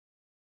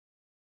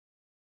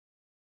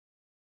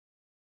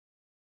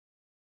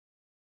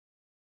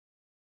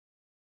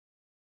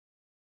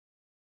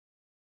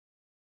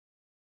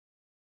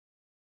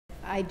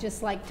I'd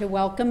just like to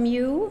welcome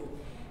you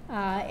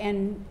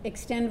and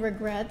extend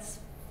regrets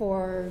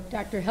for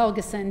Dr.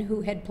 Helgeson,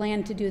 who had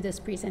planned to do this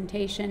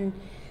presentation,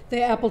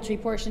 the apple tree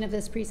portion of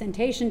this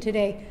presentation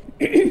today,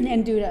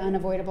 and due to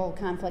unavoidable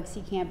conflicts,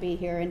 he can't be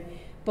here. And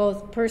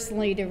both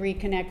personally to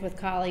reconnect with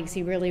colleagues,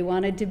 he really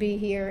wanted to be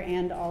here,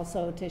 and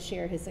also to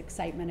share his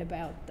excitement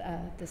about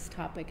this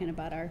topic and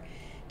about our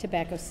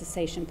tobacco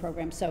cessation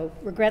program. So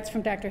regrets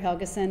from Dr.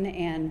 Helgeson,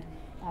 and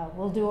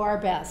we'll do our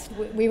best.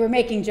 We were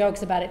making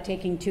jokes about it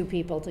taking two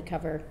people to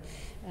cover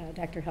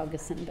Dr.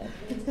 Helgeson. But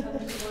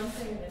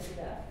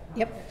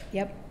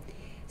Yep.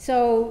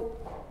 So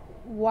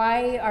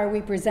why are we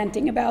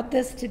presenting about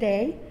this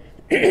today?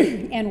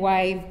 And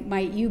why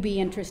might you be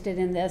interested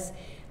in this?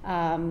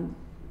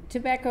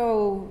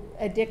 Tobacco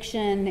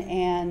addiction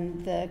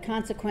and the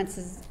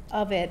consequences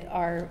of it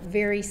are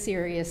very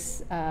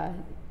serious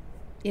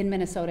in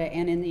Minnesota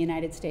and in the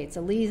United States.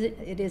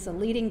 It is a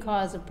leading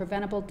cause of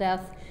preventable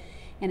death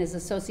and is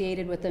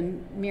associated with a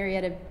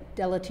myriad of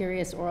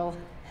deleterious oral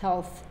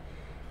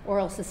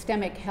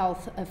systemic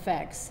health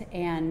effects.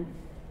 And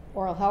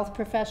oral health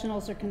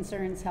professionals are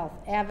concerned, health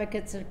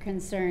advocates are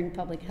concerned,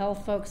 public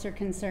health folks are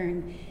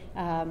concerned,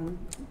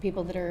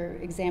 people that are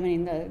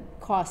examining the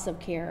costs of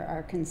care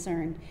are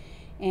concerned.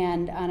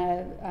 And on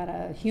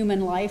a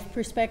human life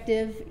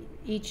perspective,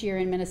 each year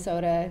in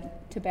Minnesota,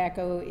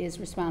 tobacco is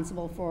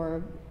responsible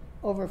for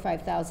over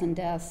 5,000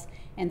 deaths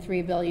and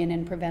 $3 billion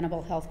in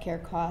preventable health care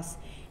costs.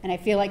 And I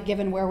feel like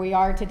given where we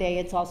are today,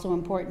 it's also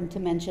important to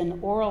mention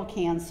oral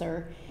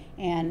cancer.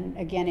 And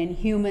again, in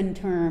human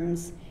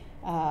terms,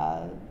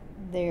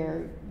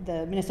 the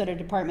Minnesota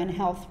Department of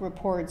Health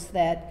reports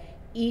that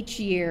each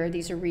year,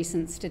 these are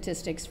recent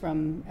statistics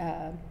from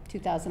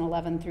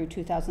 2011 through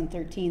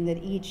 2013,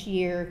 that each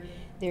year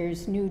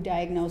there's new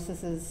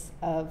diagnoses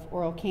of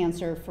oral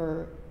cancer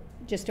for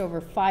just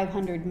over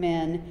 500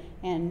 men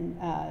and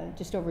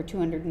just over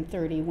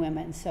 230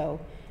 women. So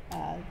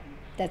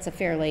that's a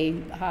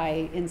fairly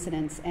high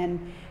incidence.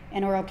 And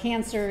oral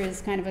cancer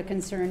is kind of a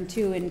concern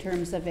too, in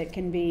terms of it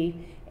can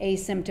be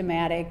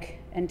asymptomatic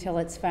until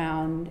it's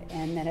found,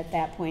 and then at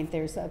that point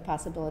there's a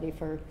possibility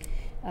for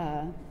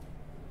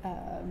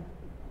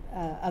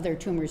other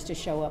tumors to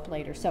show up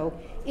later. So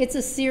it's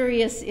a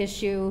serious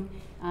issue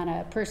on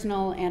a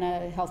personal and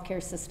a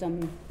healthcare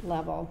system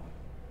level.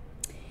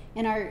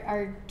 And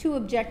our two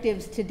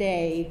objectives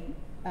today,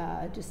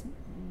 just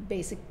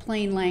basic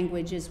plain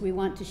language, is we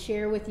want to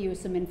share with you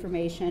some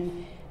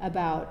information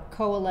about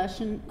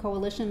coalition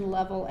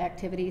level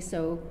activities.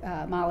 So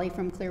Molly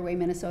from Clearway,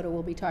 Minnesota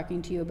will be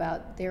talking to you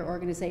about their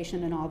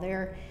organization and all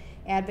their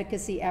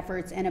advocacy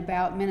efforts, and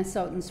about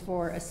Minnesotans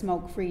for a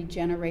Smoke-Free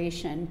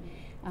Generation,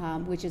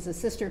 which is a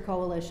sister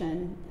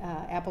coalition.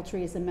 Apple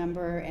Tree is a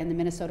member, and the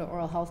Minnesota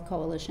Oral Health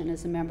Coalition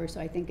is a member. So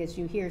I think as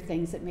you hear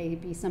things, it may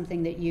be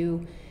something that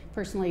you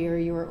personally or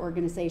your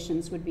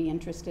organizations would be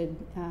interested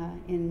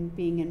in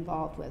being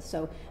involved with.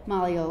 So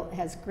Molly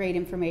has great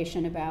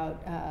information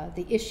about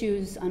the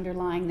issues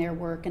underlying their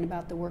work and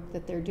about the work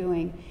that they're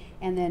doing.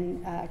 And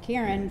then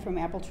Karen from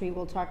Apple Tree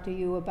will talk to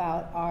you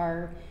about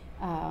our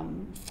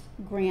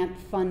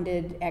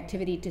grant-funded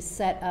activity to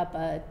set up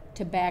a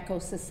tobacco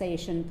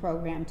cessation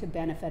program to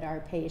benefit our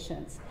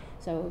patients.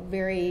 So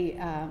very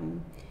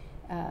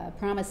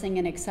promising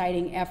and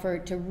exciting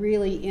effort to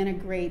really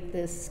integrate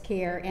this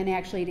care, and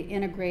actually to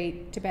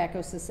integrate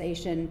tobacco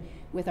cessation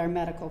with our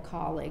medical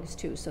colleagues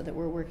too, so that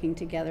we're working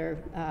together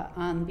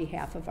on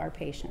behalf of our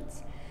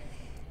patients.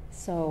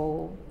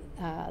 So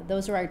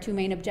those are our two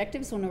main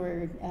objectives. When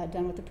we're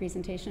done with the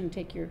presentation and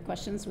take your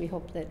questions, we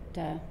hope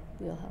that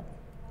we'll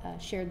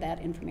have shared that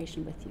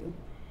information with you.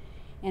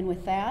 And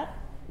with that,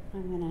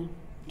 I'm going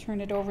to turn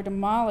it over to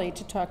Molly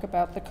to talk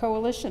about the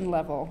coalition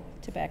level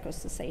tobacco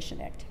cessation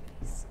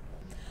activities.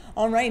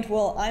 All right,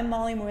 well, I'm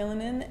Molly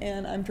Moylanen,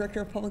 and I'm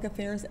Director of Public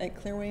Affairs at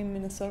Clearway,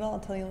 Minnesota. I'll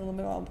tell you a little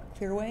bit about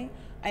Clearway.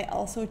 I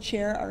also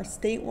chair our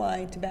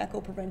statewide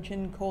tobacco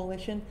prevention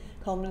coalition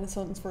called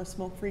Minnesotans for a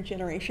Smoke-Free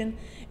Generation.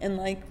 And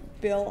like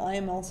Bill, I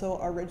am also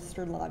a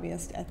registered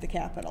lobbyist at the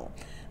Capitol.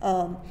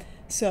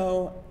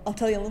 So I'll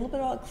tell you a little bit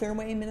about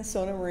Clearway,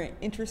 Minnesota. We're an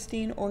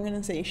interesting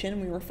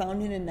organization. We were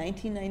founded in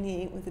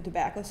 1998 with a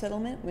tobacco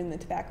settlement, when the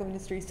tobacco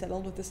industry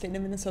settled with the state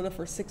of Minnesota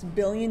for $6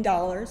 billion.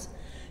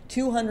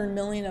 $200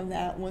 million of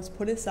that was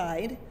put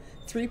aside,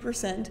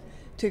 3%,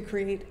 to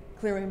create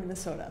Clearway,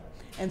 Minnesota.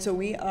 And so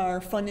we are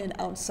funded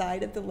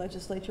outside of the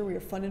legislature. We are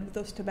funded with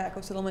those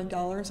tobacco settlement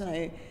dollars, and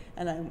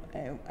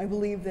I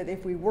believe that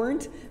if we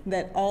weren't,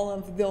 that all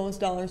of those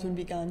dollars would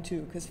be gone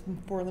too, because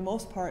for the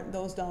most part,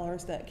 those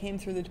dollars that came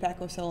through the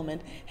tobacco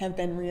settlement have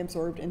been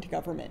reabsorbed into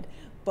government.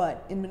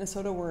 But in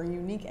Minnesota, we're a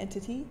unique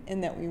entity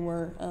in that we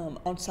were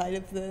outside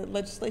of the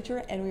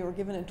legislature, and we were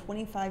given a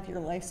 25-year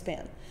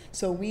lifespan.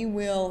 So we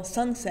will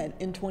sunset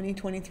in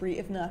 2023,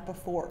 if not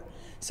before.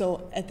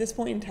 So at this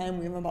point in time,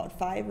 we have about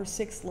 5 or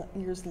 6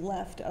 years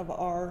left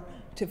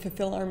to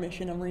fulfill our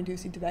mission of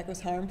reducing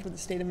tobacco's harm for the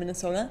state of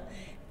Minnesota.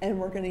 And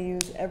we're going to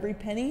use every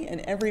penny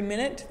and every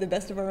minute to the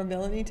best of our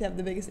ability to have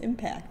the biggest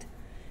impact.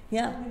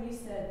 Yeah? When you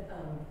said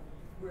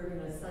we're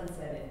going to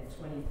sunset in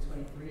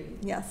 2023.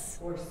 Yes.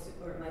 Or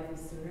it might be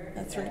sooner.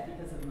 That's Is that right.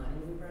 because of money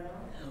we've run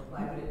out? Or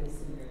why would it be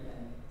sooner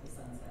than the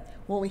sunset?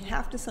 Well, we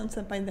have to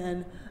sunset by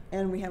then,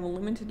 and we have a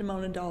limited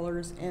amount of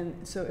dollars,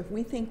 and so if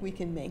we think we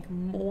can make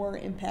more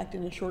impact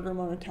in a shorter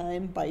amount of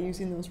time by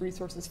using those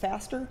resources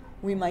faster,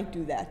 we might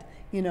do that.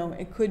 You know,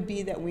 it could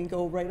be that we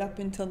go right up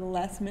until the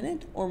last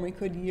minute, or we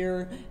could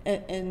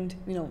end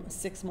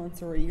 6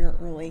 months or a year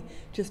early,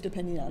 just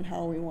depending on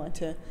how we want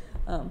to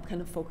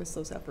kind of focus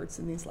those efforts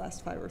in these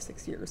last 5 or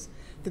 6 years.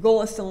 The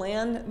goal is to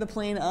land the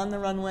plane on the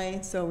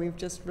runway, so we've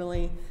just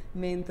really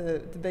made the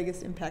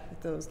biggest impact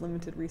with those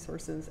limited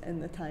resources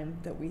and the time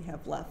that we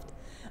have left.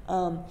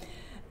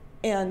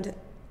 And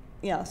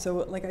yeah, so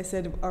like I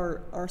said,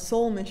 our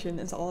sole mission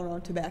is all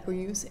around tobacco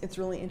use. It's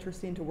really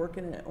interesting to work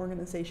in an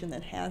organization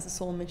that has a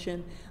sole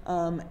mission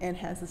and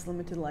has this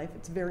limited life.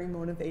 It's very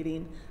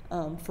motivating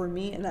for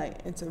me, and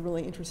it's a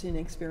really interesting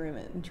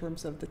experiment in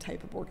terms of the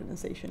type of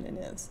organization it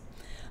is.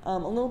 A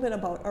little bit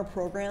about our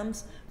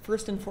programs.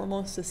 First and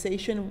foremost,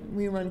 Cessation.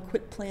 We run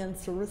quit plan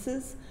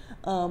services,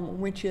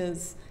 which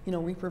is,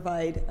 we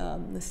provide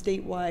the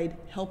statewide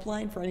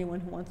helpline for anyone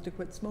who wants to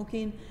quit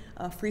smoking,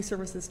 free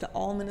services to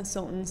all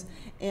Minnesotans.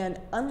 And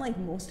unlike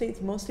most states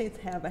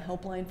have a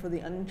helpline for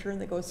the uninsured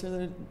that goes through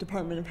the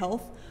Department of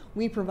Health.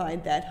 We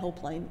provide that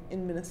helpline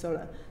in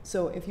Minnesota.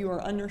 So if you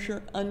are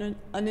uninsured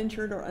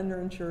or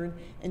underinsured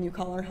and you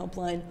call our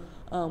helpline,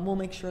 we'll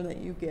make sure that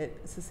you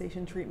get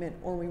cessation treatment,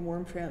 or we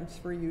warm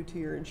transfer you to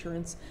your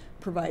insurance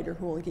provider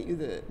who will get you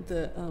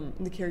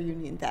the care you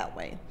need that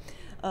way.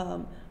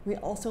 We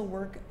also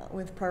work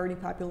with priority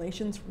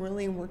populations,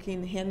 really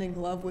working hand in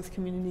glove with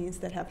communities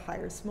that have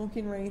higher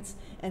smoking rates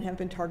and have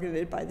been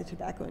targeted by the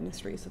tobacco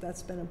industry. So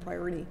that's been a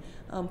priority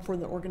for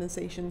the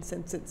organization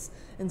since its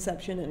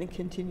inception, and it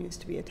continues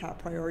to be a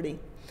top priority.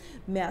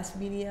 Mass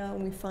media,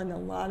 we fund a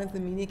lot of the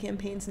media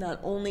campaigns, not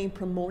only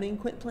promoting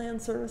quit plan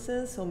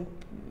services, so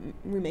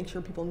we make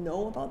sure people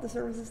know about the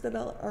services that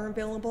are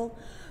available,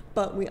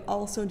 but we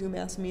also do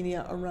mass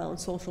media around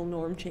social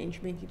norm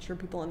change, making sure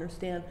people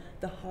understand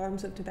the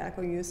harms of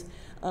tobacco use,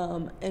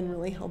 and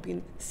really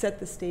helping set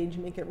the stage,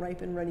 make it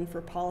ripe and ready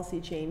for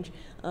policy change,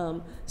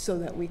 so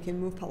that we can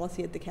move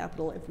policy at the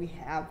Capitol if we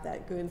have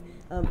that good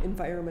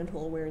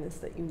environmental awareness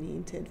that you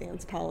need to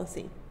advance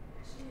policy.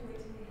 Actually, wait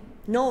till the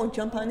end. No,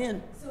 jump on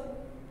in. So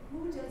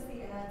who does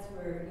the ads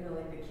where,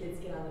 like the kids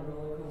get on the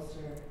roller coaster?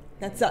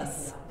 That's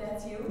us.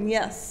 That's you?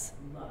 Yes.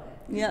 Love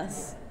it.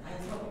 Yes.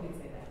 I was hoping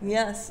you'd say that.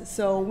 Yes,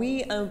 so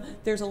we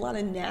there's a lot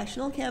of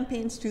national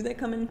campaigns too that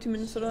come into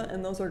Minnesota,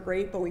 and those are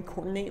great, but we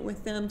coordinate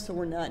with them so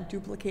we're not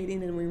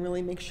duplicating, and we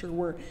really make sure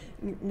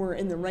we're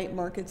in the right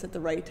markets at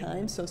the right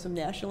time. So some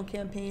national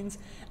campaigns,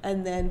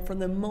 and then for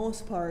the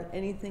most part,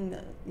 anything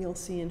that you'll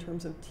see in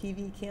terms of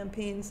TV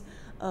campaigns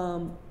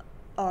are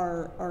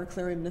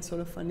Clearway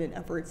Minnesota funded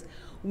efforts.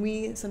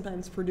 We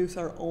sometimes produce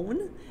our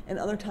own, and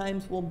other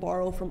times we'll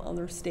borrow from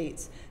other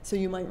states. So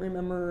you might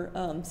remember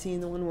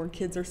seeing the one where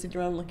kids are sitting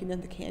around looking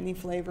at the candy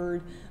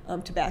flavored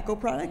tobacco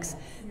products.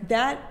 Yeah.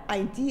 That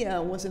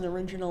idea was an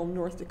original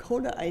North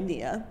Dakota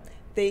idea.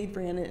 They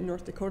ran it in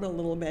North Dakota a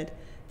little bit.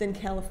 Then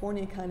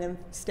California kind of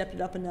stepped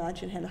it up a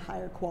notch and had a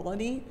higher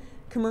quality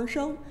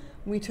commercial.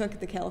 We took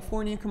the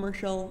California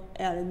commercial,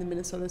 added the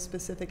Minnesota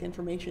specific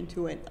information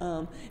to it,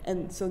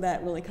 and so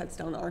that really cuts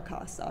down our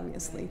costs,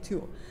 obviously,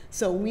 too.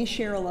 So we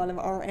share a lot of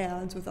our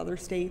ads with other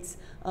states,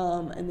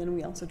 and then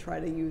we also try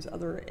to use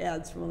other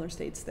ads from other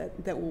states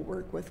that will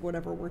work with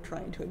whatever we're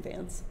trying to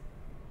advance.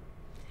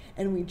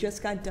 And we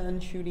just got done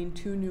shooting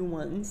 2 new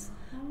ones.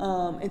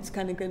 It's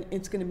going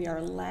to be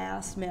our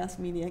last mass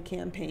media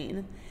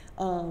campaign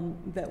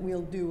that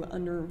we'll do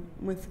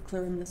with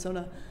Clearway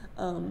Minnesota.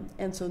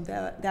 And so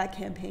that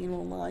campaign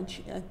will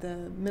launch at the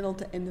middle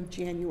to end of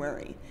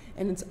January,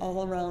 and it's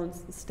all around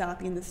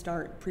stopping the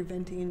start,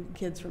 preventing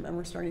kids from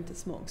ever starting to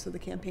smoke. So the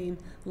campaign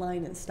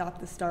line is Stop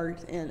the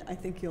Start, and I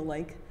think you'll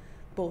like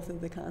both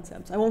of the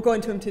concepts. I won't go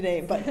into them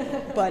today, but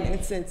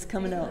it's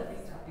coming out.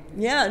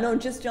 Yeah, no,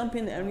 just jump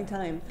in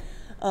anytime.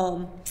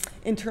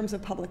 In terms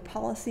of public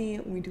policy,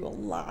 we do a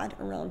lot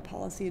around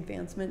policy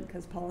advancement,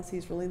 because policy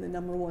is really the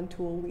 #1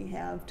 tool we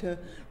have to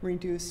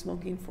reduce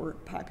smoking for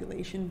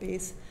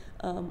population-based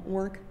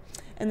work.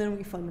 And then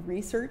we fund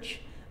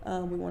research.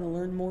 We want to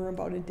learn more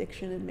about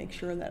addiction and make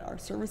sure that our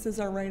services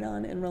are right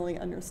on, and really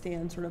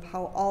understand sort of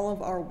how all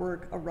of our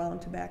work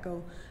around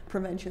tobacco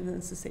prevention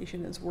and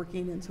cessation is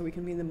working, and so we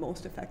can be the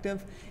most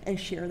effective and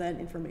share that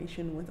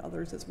information with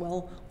others as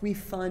well. We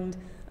fund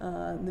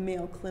the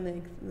Mayo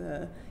Clinic,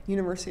 the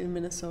University of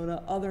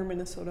Minnesota, other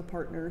Minnesota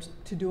partners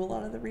to do a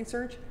lot of the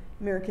research.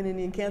 American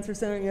Indian Cancer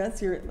Center, yes,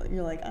 you're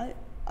like,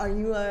 are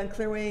you a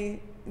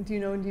Clearway, do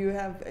you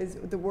have, is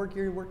the work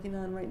you're working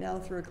on right now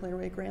through a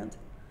Clearway grant?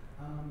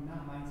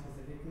 Not mine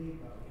specifically,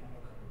 but we have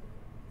a couple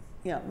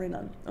of Yeah, right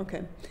on.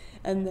 Okay.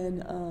 And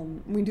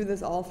then we do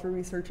this all through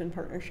research and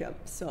partnership,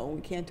 so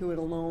we can't do it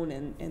alone,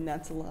 and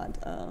that's a lot.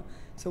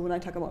 So when I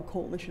talk about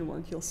coalition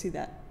work, you'll see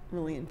that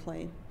really in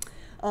play.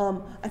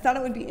 I thought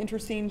it would be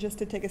interesting just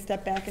to take a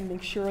step back and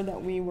make sure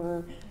that we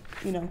were,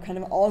 you know, kind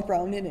of all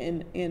grounded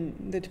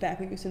in the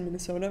tobacco use in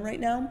Minnesota right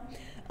now.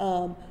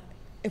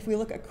 If we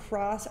look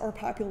across our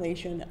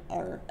population,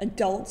 our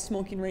adult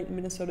smoking rate in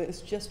Minnesota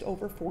is just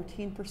over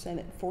 14%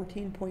 at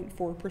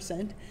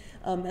 14.4%.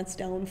 That's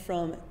down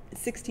from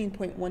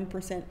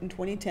 16.1% in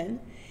 2010.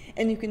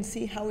 And you can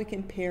see how we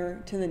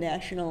compare to the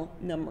national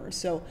numbers.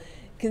 So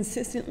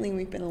consistently,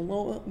 we've been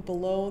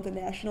below the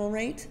national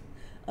rate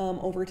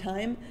over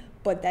time,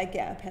 but that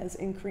gap has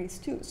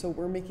increased too. So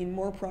we're making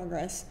more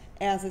progress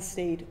as a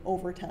state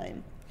over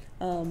time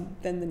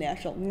than the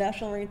national.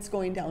 National rate's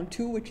going down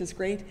too, which is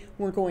great.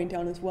 We're going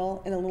down as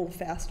well, and a little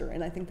faster.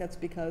 And I think that's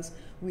because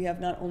we have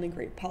not only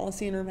great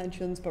policy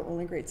interventions, but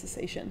really great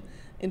cessation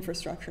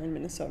infrastructure in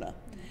Minnesota.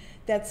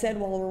 That said,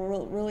 while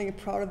we're really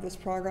proud of this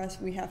progress,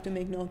 we have to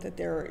make note that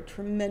there are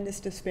tremendous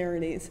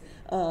disparities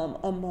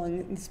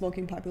among the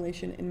smoking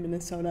population in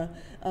Minnesota.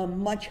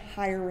 Much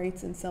higher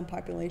rates in some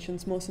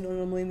populations, most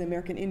notably in the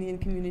American Indian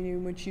community,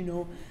 which you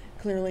know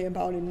clearly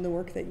about in the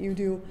work that you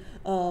do,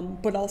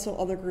 but also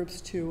other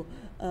groups too.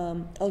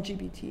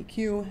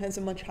 LGBTQ has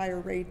a much higher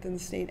rate than the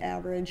state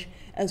average,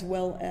 as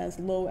well as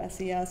low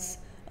SES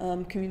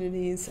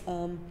communities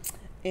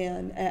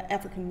and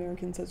African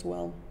Americans as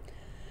well.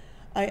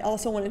 I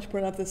also wanted to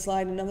put up this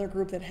slide. Another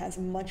group that has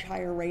much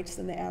higher rates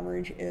than the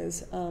average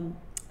is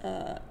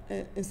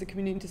the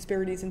community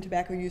disparities in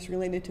tobacco use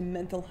related to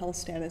mental health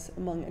status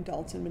among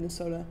adults in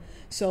Minnesota.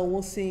 So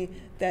we'll see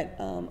that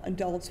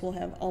adults will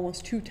have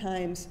almost 2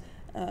 times,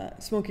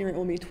 smoking rate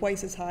will be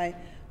twice as high,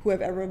 who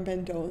have ever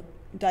been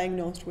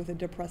diagnosed with a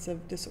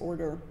depressive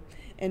disorder.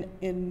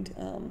 And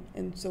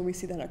so we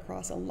see that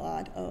across a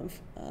lot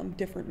of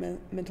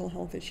different mental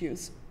health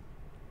issues.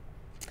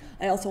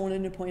 I also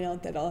wanted to point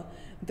out that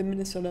the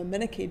Minnesota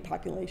Medicaid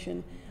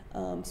population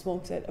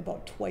smokes at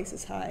about twice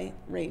as high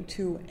rate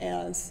too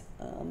as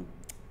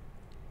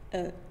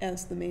the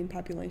main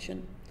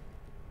population.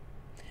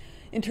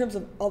 In terms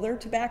of other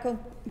tobacco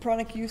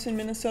product use in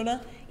Minnesota,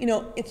 you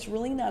know, it's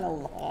really not a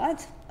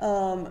lot.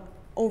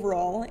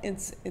 Overall,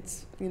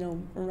 it's you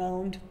know,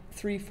 around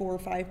 3, 4,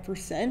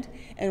 5%,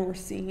 and we're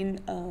seeing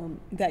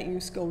that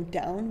use go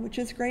down, which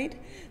is great.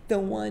 The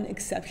one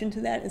exception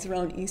to that is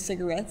around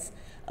e-cigarettes.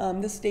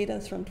 This data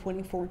is from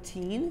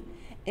 2014,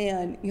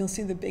 and you'll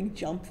see the big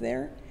jump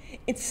there.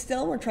 It's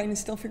still, we're trying to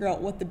still figure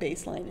out what the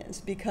baseline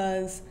is,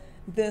 because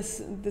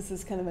this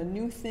is kind of a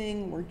new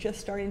thing. We're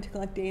just starting to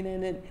collect data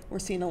in it. We're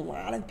seeing a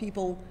lot of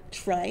people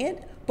try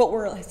it, but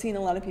we're seeing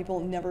a lot of people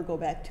never go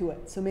back to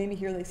it. So maybe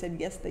here they said,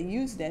 yes, they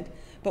used it,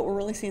 but we're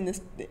really seeing this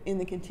in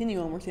the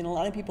continuum. We're seeing a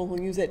lot of people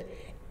who use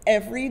it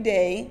every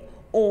day,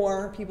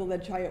 or people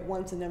that try it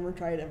once and never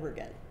try it ever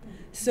again.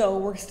 So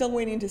we're still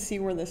waiting to see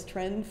where this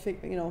trend,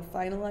 you know,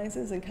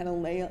 finalizes and kind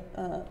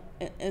of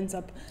ends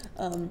up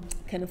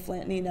kind of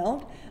flattening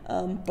out.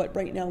 But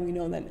right now we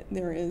know that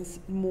there is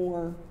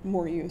more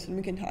use, and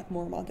we can talk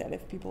more about that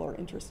if people are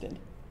interested.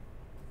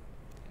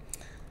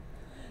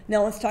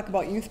 Now let's talk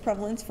about youth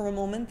prevalence for a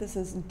moment. This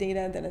is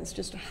data that is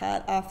just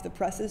hot off the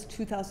presses,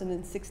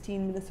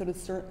 2016 Minnesota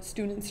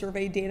student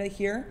survey data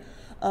here.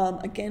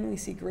 Again, we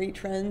see great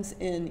trends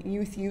in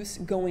youth use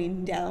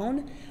going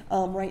down.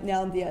 Right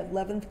now, the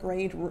 11th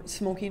grade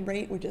smoking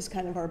rate, which is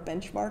kind of our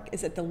benchmark,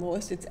 is at the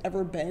lowest it's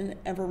ever been,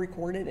 ever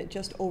recorded, at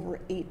just over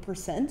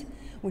 8%,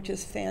 which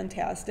is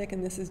fantastic.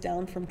 And this is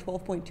down from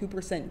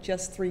 12.2%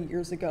 just 3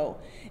 years ago.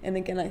 And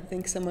again, I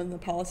think some of the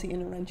policy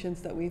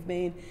interventions that we've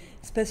made,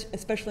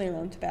 especially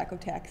around tobacco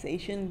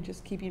taxation,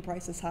 just keeping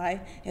prices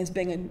high, has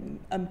been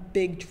a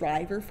big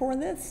driver for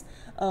this.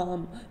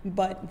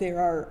 But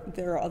there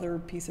are other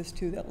pieces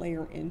too that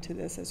layer into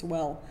this as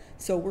well.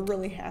 So we're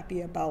really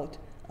happy about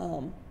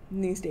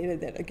these data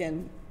that,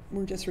 again,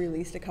 were just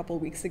released a couple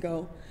of weeks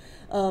ago.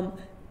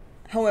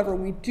 However,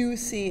 we do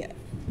see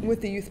with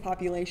the youth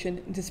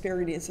population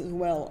disparities as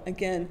well.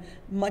 Again,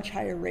 much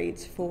higher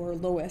rates for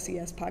low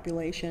SES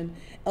population,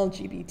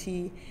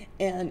 LGBT,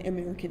 and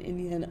American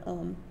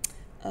Indian,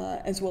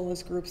 as well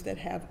as groups that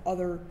have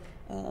other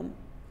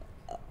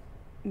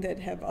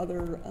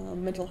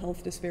mental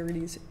health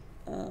disparities,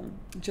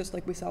 just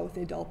like we saw with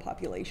the adult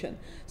population.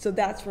 So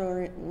that's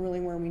really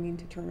where we need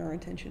to turn our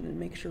attention and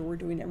make sure we're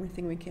doing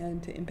everything we can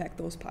to impact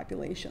those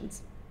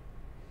populations.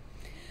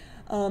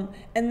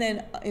 And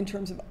then in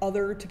terms of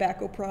other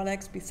tobacco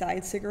products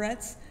besides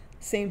cigarettes,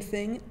 same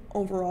thing.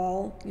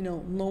 Overall, you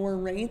know, lower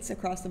rates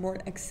across the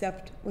board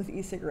except with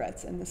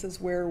e-cigarettes. And this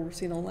is where we're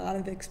seeing a lot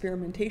of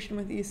experimentation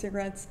with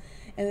e-cigarettes.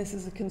 And this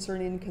is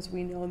concerning because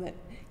we know that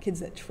kids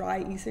that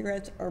try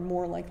e-cigarettes are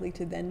more likely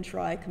to then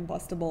try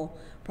combustible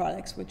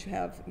products, which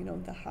have, you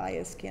know, the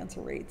highest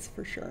cancer rates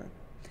for sure.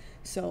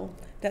 So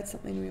that's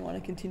something we want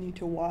to continue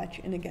to watch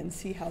and again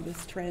see how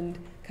this trend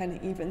kind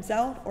of evens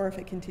out or if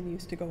it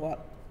continues to go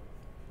up.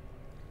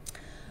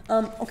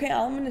 Okay,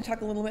 I'm going to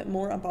talk a little bit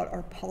more about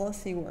our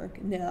policy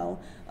work now.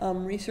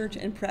 Research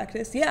and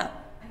practice. Yeah.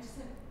 I just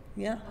have,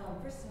 yeah.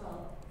 First of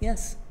all,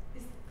 Yes.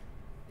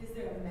 is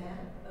there a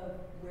map of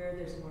where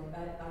there's more?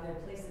 Are there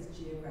places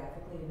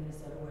geographically in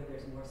Minnesota where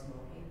there's more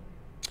smoking?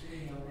 Do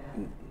we know that?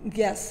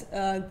 Yes,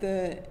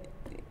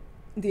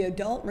 the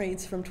adult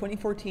rates from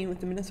 2014 with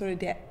the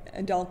Minnesota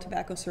Adult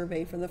Tobacco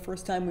Survey, for the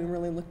first time we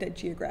really looked at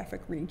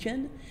geographic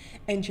region,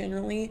 and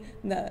generally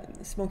the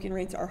smoking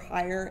rates are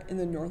higher in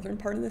the northern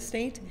part of the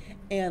state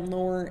and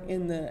lower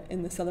in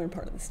the southern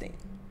part of the state.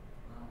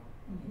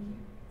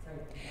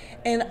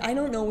 And I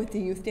don't know with the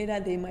youth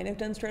data, they might have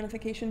done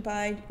stratification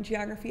by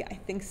geography. I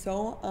think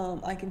so.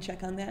 I can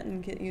check on that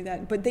and get you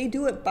that. But they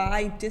do it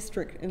by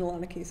district in a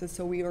lot of cases.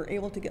 So we were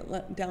able to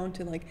get down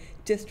to like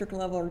district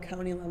level or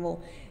county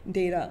level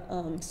data.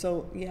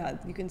 So yeah,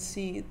 you can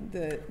see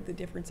the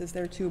differences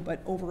there too.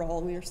 But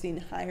overall, we are seeing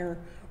higher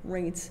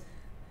rates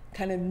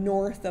kind of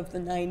north of the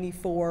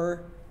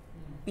 94,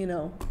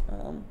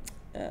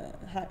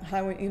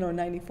 highway,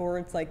 94.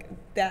 It's like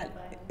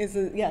that is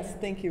a, yes,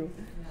 thank you.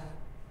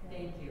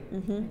 Thank you.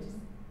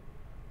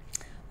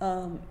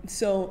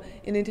 So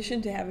in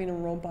addition to having a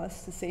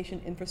robust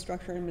cessation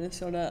infrastructure in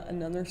Minnesota,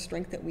 another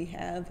strength that we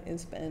have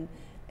has been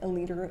a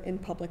leader in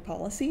public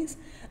policies.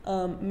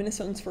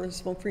 Minnesotans for a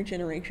Smoke-Free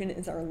Generation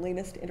is our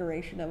latest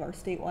iteration of our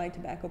statewide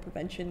tobacco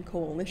prevention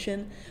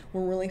coalition.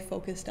 We're really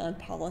focused on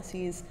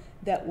policies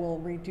that will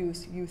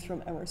reduce youth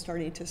from ever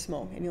starting to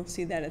smoke. And you'll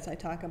see that as I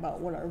talk about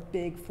what our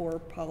big 4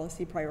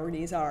 policy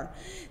priorities are.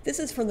 This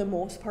is for the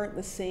most part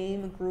the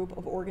same group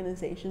of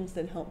organizations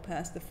that helped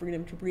pass the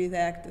Freedom to Breathe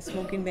Act, the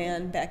smoking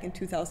ban back in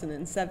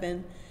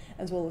 2007,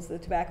 as well as the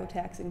tobacco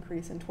tax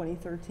increase in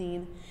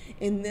 2013.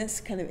 In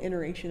this kind of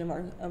iteration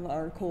of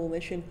our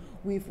coalition,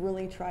 we've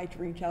really tried to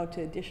reach out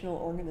to additional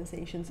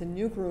organizations and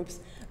new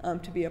groups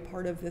to be a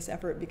part of this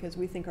effort, because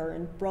we think our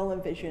umbrella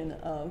vision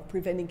of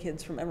preventing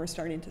kids from ever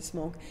starting to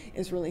smoke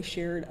is really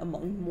shared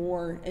among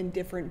more and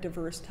different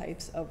diverse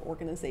types of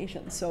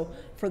organizations. So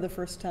for the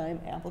first time,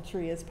 Apple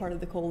Tree is part of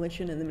the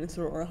coalition, and the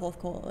Minnesota Oral Health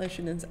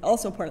Coalition is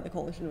also part of the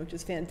coalition, which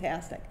is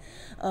fantastic.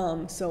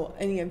 So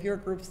any of your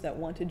groups that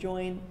want to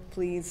join,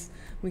 please,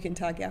 we can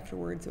talk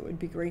afterwards. It would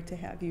be great to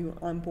have you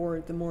on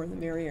board. The more the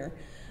merrier.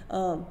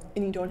 And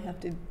you don't have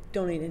to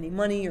donate any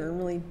money or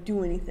really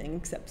do anything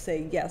except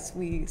say, yes,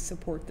 we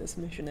support this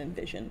mission and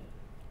vision.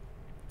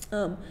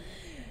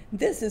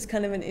 This is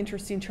kind of an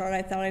interesting chart.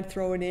 I thought I'd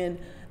throw it in,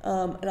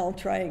 and I'll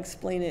try to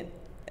explain it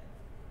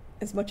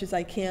as much as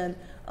I can.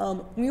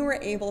 We were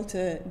able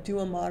to do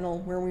a model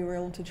where we were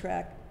able to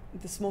track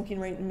the smoking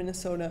rate in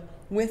Minnesota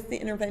with the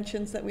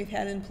interventions that we've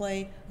had in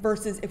play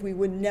versus if we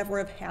would never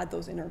have had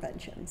those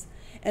interventions.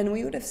 And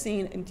we would have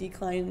seen a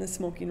decline in the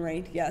smoking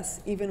rate,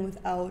 yes, even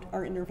without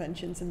our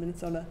interventions in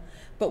Minnesota.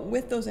 But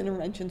with those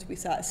interventions, we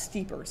saw it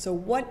steeper. So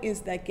what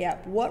is that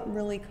gap? What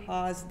really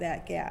caused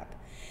that gap?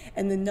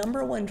 And the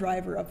number one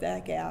driver of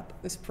that gap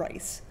was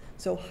price.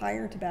 So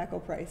higher tobacco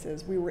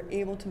prices, we were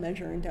able to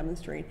measure and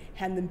demonstrate,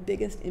 had the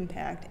biggest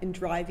impact in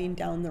driving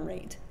down the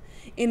rate.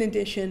 In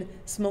addition,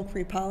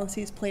 smoke-free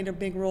policies played a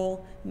big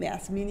role,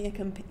 mass media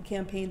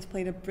campaigns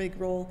played a big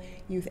role,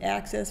 youth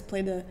access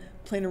played a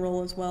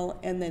role as well,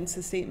 and then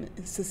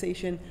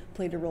cessation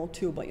played a role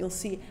too. But you'll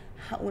see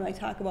how, when I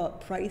talk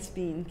about price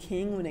being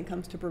king when it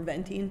comes to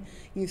preventing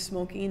youth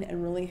smoking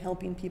and really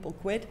helping people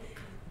quit,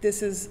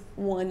 this is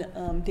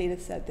one data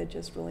set that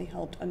just really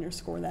helped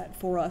underscore that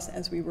for us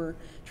as we were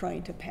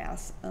trying to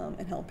pass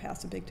and help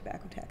pass a big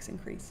tobacco tax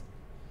increase.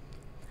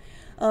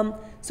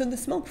 So the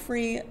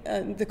smoke-free,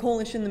 the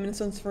coalition, the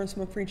Minnesotans for a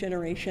Smoke-Free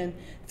Generation,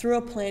 through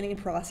a planning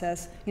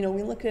process,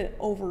 we looked at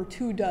over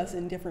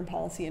 24 different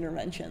policy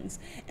interventions.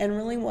 And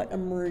really what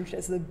emerged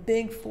as the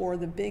big four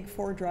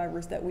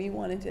drivers that we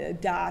wanted to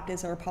adopt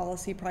as our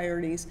policy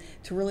priorities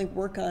to really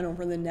work on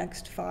over the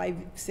next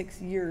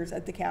 5-6 years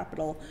at the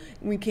Capitol,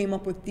 we came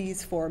up with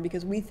these 4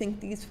 because we think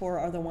these 4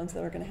 are the ones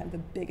that are going to have the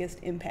biggest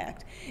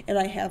impact. And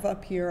I have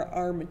up here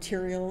our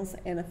materials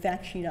and a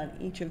fact sheet on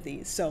each of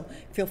these. So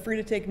feel free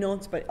to take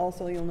notes, but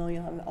also you'll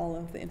have all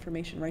of the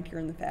information right here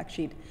in the fact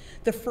sheet.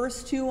 The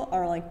first 2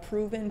 are like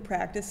proven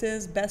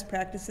practices, best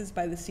practices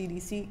by the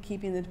CDC,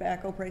 keeping the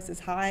tobacco prices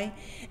high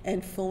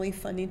and fully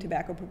funding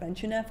tobacco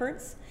prevention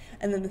efforts.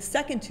 And then the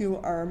second 2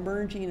 are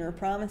emerging or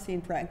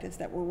promising practice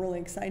that we're really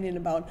excited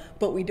about,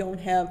 but we don't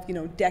have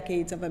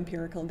decades of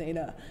empirical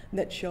data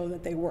that show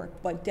that they work,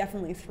 but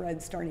definitely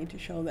threads starting to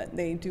show that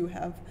they do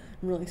have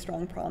really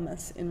strong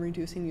promise in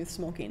reducing youth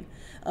smoking.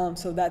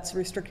 So that's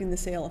restricting the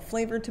sale of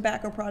flavored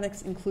tobacco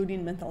products,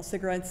 including menthol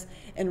cigarettes,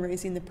 and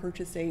raising the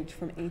purchase age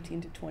from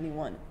 18 to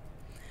 21.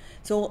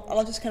 So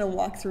I'll just kind of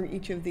walk through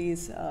each of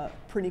these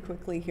pretty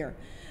quickly here.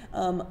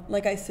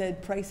 Like I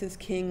said, price is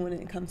king when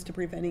it comes to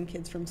preventing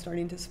kids from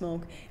starting to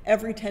smoke.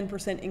 Every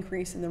 10%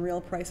 increase in the real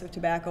price of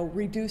tobacco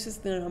reduces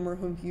the number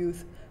of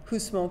youth who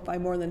smoke by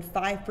more than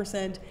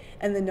 5%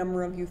 and the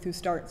number of youth who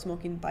start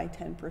smoking by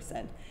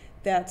 10%.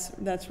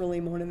 That's really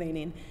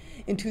motivating.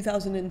 In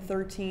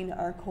 2013,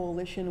 our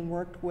coalition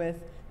worked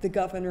with the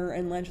governor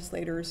and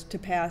legislators to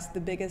pass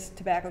the biggest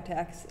tobacco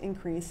tax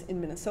increase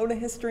in Minnesota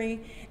history,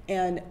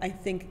 and I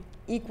think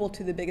equal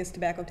to the biggest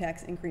tobacco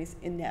tax increase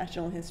in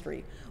national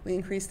history. We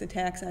increased the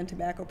tax on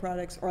tobacco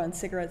products or on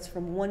cigarettes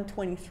from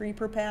 $1.23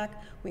 per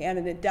pack. We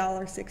added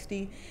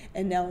 $1.60,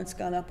 and now it's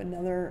gone up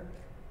another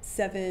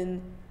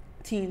 7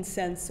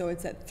 cents, so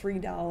it's at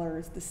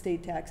 $3. The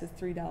state tax is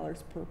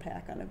 $3 per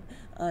pack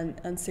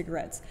on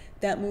cigarettes.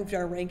 That moved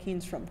our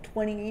rankings from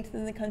 28th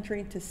in the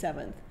country to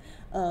 7th.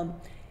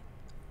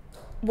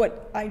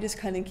 What I just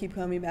kind of keep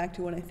coming back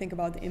to when I think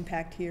about the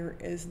impact here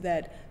is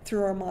that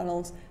through our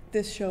models,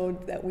 this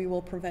showed that we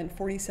will prevent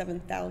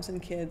 47,000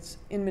 kids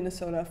in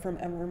Minnesota from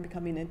ever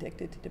becoming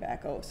addicted to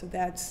tobacco. So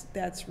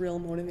that's real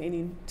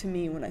motivating to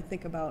me when I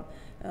think about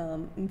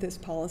this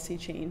policy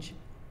change.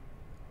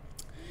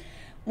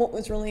 What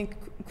was really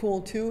cool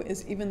too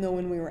is even though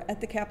when we were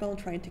at the Capitol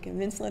trying to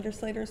convince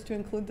legislators to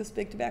include this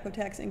big tobacco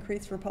tax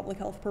increase for public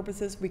health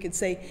purposes, we could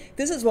say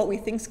this is what we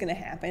think is going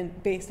to happen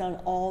based on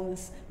all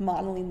this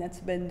modeling that's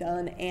been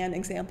done and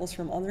examples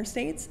from other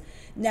states.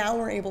 Now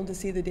we're able to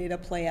see the data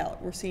play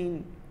out. We're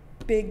seeing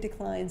big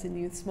declines in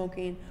youth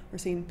smoking. We're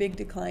seeing big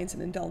declines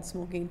in adult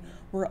smoking.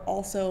 We're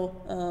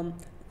also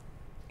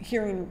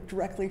hearing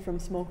directly from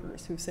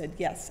smokers who said,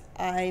 yes,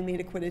 I made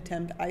a quit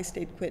attempt. I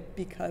stayed quit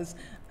because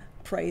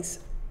price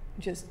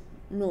just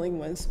really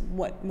was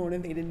what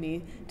motivated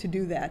me to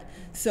do that.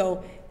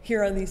 So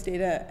here are these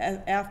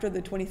data. After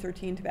the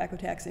 2013 tobacco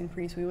tax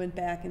increase, we went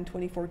back in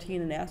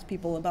 2014 and asked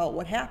people about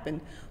what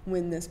happened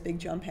when this big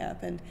jump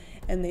happened.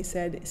 And they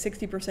said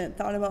 60%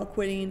 thought about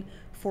quitting,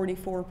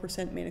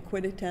 44% made a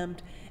quit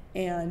attempt,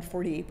 and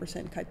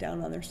 48% cut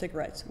down on their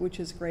cigarettes, which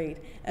is great.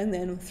 And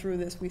then through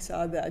this, we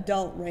saw the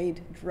adult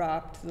rate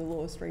drop to the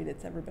lowest rate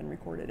it's ever been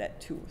recorded at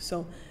 2.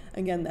 So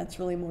again, that's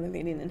really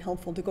motivating and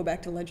helpful to go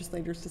back to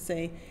legislators to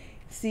say,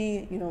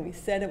 see, you know, we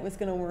said it was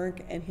going to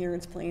work, and here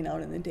it's playing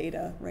out in the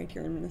data right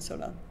here in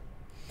Minnesota.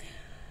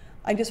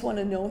 I just want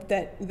to note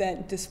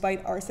that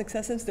despite our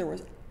successes, there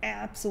was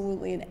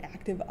absolutely an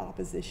active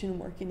opposition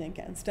working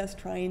against us,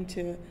 trying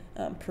to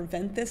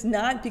prevent this,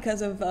 not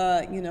because of,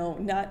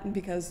 not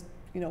because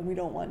we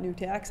don't want new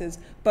taxes,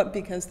 but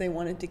because they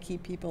wanted to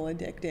keep people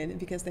addicted and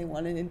because they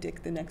wanted to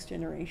addict the next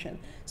generation.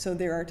 So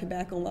there are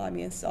tobacco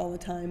lobbyists all the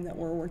time that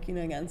we're working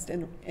against,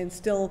 and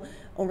still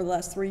over the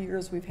last 3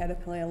 years we've had to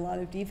play a lot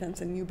of defense,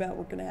 and you bet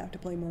we're going to have to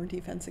play more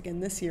defense again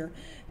this year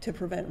to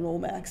prevent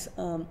rollbacks.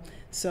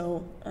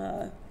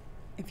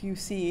 If you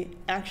see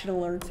action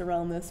alerts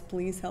around this,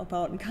 please help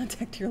out and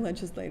contact your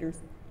legislators.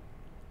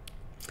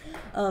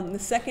 The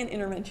second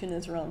intervention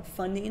is around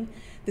funding.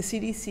 The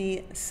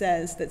CDC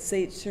says that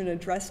states should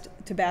address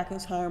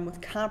tobacco's harm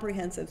with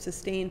comprehensive,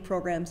 sustained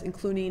programs,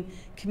 including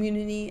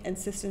community and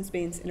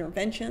systems-based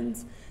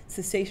interventions,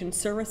 cessation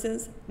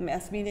services,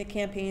 mass media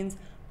campaigns,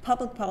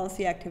 public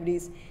policy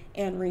activities,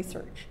 and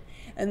research.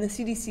 And the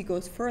CDC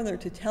goes further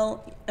to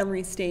tell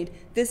every state,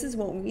 this is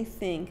what we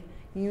think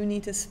you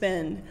need to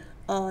spend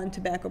on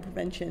tobacco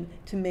prevention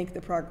to make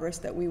the progress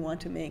that we want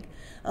to make.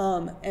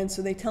 And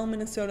so they tell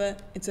Minnesota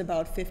it's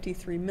about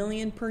 $53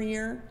 million per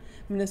year.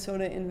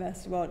 Minnesota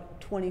invests about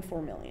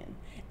 $24 million.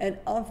 And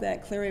of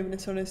that, Clearway,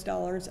 Minnesota's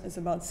dollars is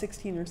about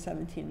 16 or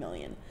 17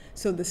 million.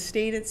 So the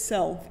state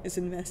itself is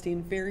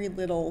investing very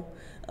little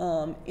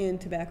in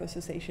tobacco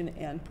cessation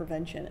and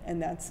prevention,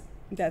 and that's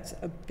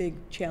a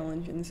big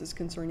challenge, and this is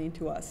concerning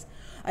to us.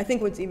 I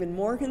think what's even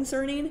more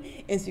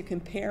concerning is you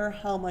compare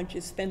how much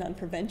is spent on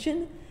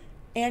prevention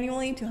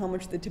annually to how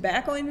much the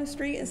tobacco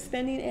industry is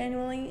spending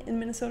annually in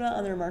Minnesota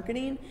on their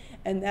marketing,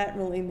 and that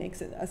really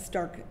makes it a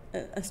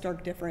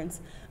stark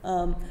difference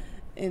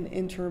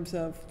in terms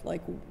of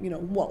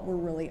what we're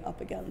really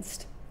up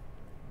against.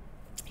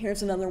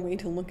 Here's another way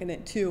to look at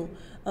it too.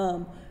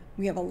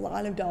 We have a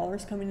lot of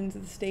dollars coming into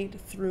the state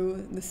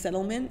through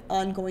the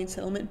ongoing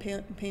settlement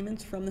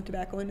payments from the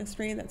tobacco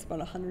industry. That's about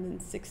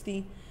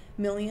 $160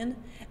 million,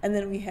 and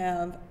then we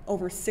have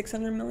over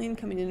 $600 million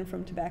coming in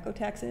from tobacco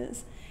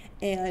taxes.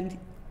 And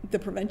the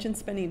prevention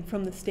spending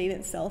from the state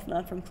itself,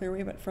 not from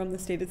Clearway, but from the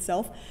state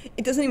itself,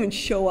 it doesn't even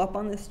show up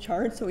on this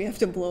chart, so we have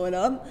to blow it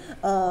up.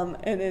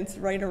 And it's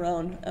right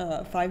around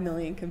 $5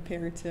 million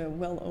compared to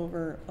well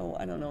over,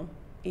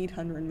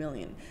 800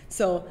 million.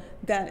 So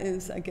that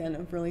is, again, a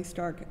really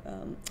stark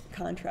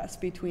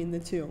contrast between the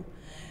two.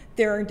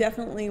 There are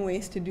definitely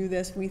ways to do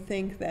this. We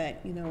think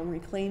that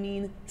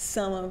reclaiming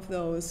some of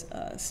those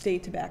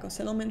state tobacco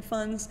settlement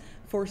funds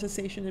for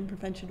cessation and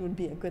prevention would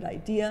be a good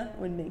idea,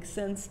 would make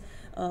sense,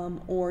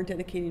 or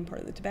dedicating part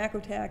of the tobacco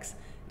tax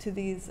to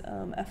these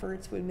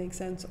efforts would make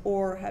sense,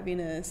 or having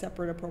a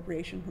separate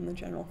appropriation from the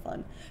general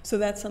fund. So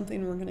that's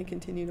something we're going to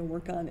continue to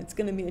work on. It's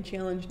going to be a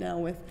challenge now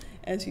with,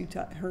 as you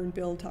heard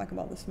Bill talk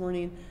about this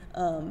morning,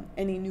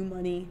 any new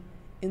money.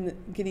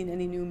 Getting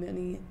any new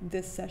money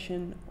this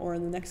session or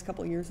in the next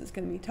couple of years is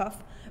going to be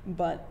tough,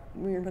 but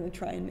we're going to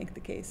try and make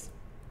the case.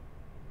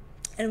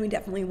 And we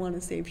definitely want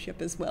to save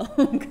SHIP as well,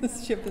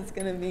 because SHIP is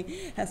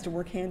has to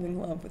work hand in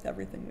glove with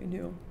everything we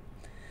do.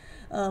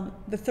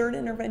 The third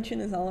intervention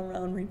is all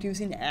around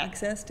reducing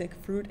access to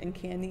fruit and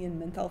candy and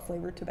menthol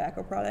flavored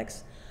tobacco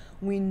products.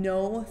 We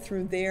know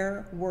through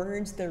their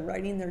words, their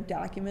writing, their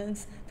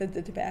documents, that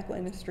the tobacco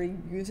industry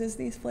uses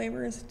these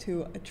flavors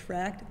to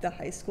attract the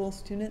high school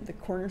student, the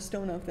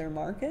cornerstone of their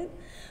market,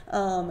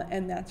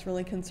 and that's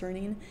really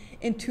concerning.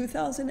 In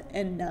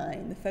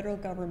 2009, the federal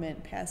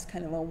government passed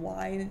kind of a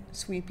wide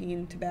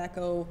sweeping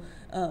tobacco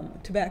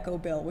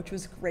bill, which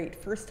was great.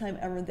 First time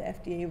ever the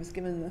FDA was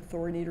given the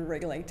authority to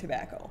regulate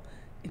tobacco.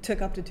 It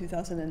took up to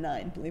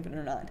 2009, believe it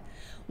or not.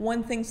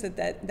 One thing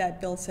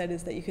that bill said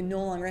is that you can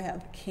no longer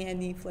have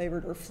candy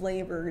flavored or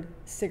flavored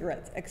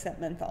cigarettes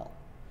except menthol.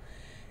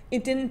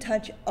 It didn't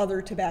touch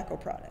other tobacco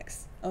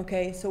products,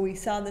 okay? So we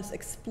saw this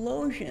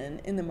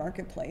explosion in the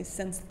marketplace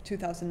since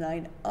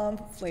 2009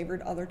 of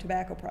flavored other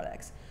tobacco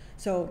products.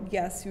 So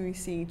yes, we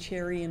see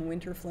cherry and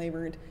winter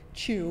flavored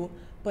chew,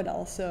 but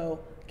also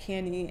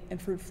candy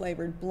and fruit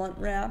flavored blunt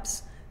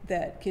wraps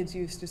that kids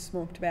use to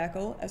smoke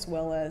tobacco, as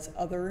well as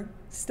other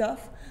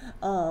stuff.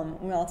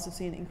 We also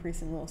see an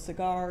increase in little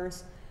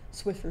cigars,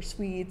 Swiffer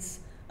sweets,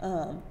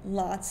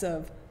 lots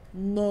of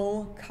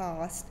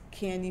low-cost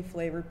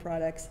candy-flavored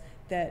products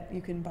that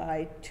you can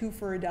buy 2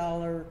 for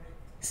 $1,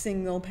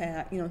 single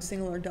pack,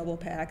 single or double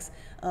packs,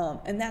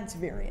 and that's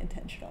very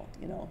intentional.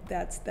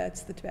 That's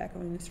the tobacco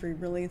industry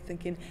really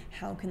thinking,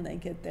 how can they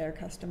get their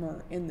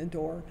customer in the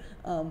door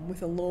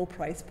with a low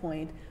price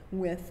point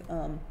with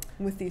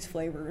these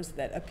flavors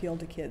that appeal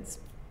to kids.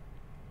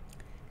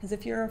 Because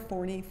if you're a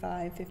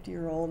 45,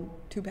 50-year-old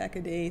 2-pack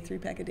a day,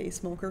 3-pack a day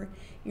smoker,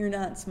 you're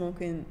not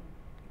smoking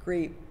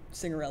grape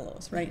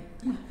cigarillos, right?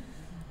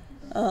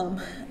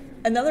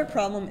 Another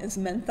problem is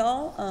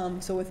menthol.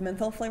 So with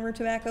menthol flavored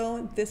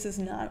tobacco, this is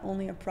not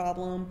only a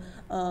problem,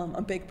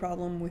 a big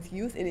problem with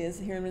youth. It is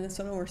here in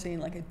Minnesota. We're seeing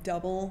like a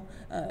double,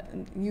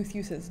 youth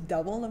use has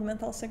doubled of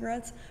menthol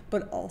cigarettes,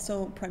 but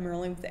also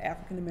primarily with the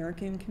African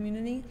American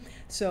community.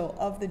 So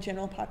of the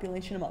general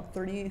population, about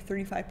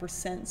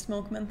 35%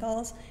 smoke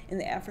menthols. In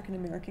the African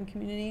American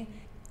community,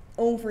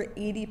 over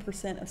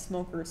 80% of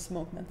smokers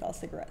smoke menthol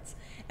cigarettes.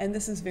 And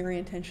this is very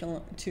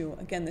intentional too.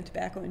 Again, the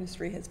tobacco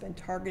industry has been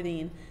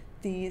targeting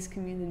these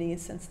communities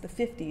since the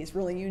 50s,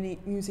 really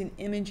using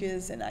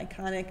images and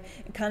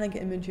iconic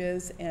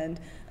images and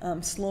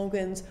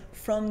slogans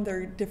from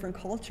their different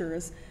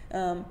cultures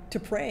to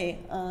prey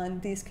on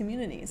these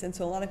communities. And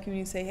so a lot of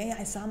communities say, hey,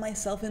 I saw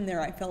myself in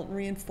there, I felt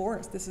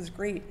reinforced, this is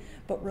great.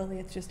 But really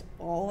it's just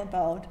all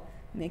about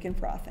making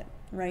profit,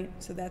 right?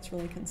 So that's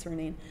really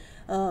concerning.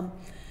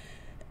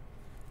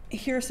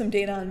 Here's some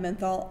data on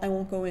menthol. I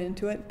won't go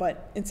into it,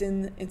 but it's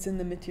in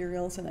the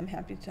materials, and I'm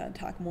happy to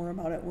talk more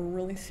about it. We're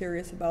really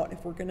serious about,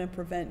 if we're going to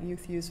prevent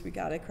youth use, we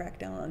got to crack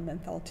down on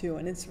menthol too.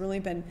 And it's really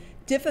been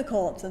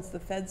difficult since the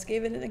feds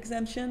gave it an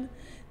exemption.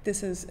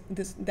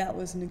 That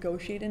was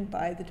negotiated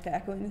by the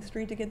tobacco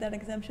industry to get that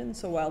exemption.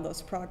 So while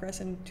those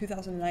progress in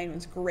 2009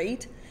 was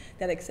great,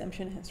 that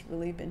exemption has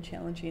really been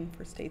challenging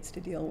for states to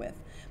deal with.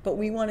 But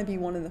we want to be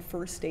one of the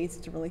first states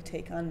to really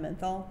take on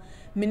menthol.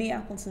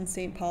 Minneapolis and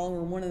St. Paul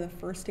were one of the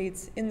first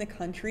states in the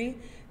country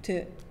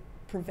to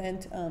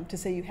prevent, to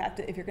say you have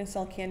to, if you're going to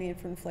sell candy and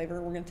fruit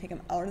flavor, we're going to take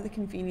them out of the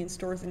convenience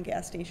stores and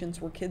gas stations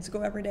where kids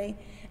go every day,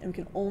 and we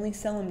can only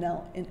sell them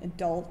now in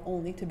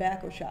adult-only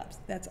tobacco shops.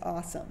 That's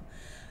awesome.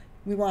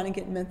 We want to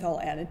get menthol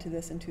added to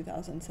this in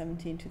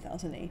 2017,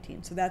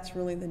 2018. So that's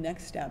really the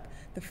next step.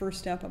 The first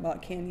step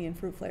about candy and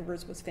fruit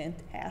flavors was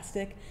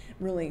fantastic,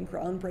 really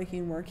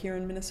groundbreaking work here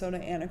in Minnesota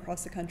and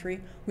across the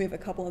country. We have a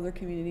couple other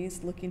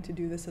communities looking to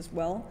do this as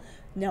well.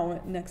 Now,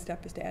 next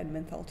step is to add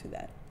menthol to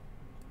that.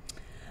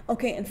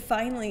 Okay, and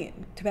finally,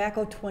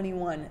 Tobacco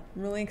 21.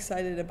 I'm really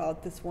excited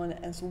about this one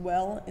as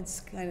well.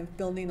 It's kind of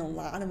building a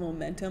lot of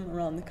momentum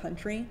around the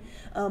country.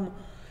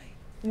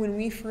 When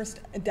we first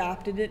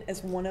adopted it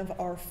as one of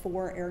our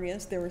 4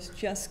 areas, there was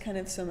just kind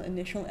of some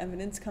initial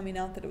evidence coming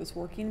out that it was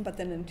working, but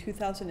then in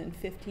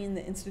 2015,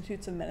 the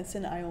Institutes of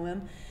Medicine,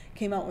 IOM,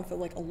 came out with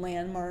a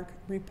landmark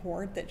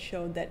report that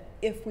showed that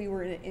if we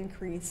were to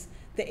increase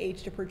the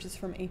age to purchase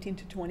from 18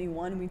 to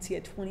 21, we'd see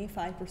a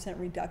 25%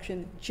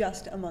 reduction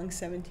just among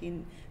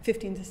 15 to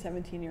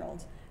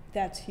 17-year-olds.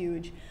 That's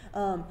huge.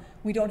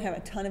 We don't have a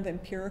ton of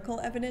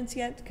empirical evidence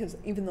yet, because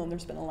even though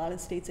there's been a lot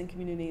of states and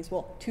communities,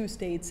 well, 2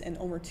 states and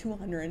over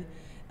 200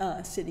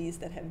 cities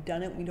that have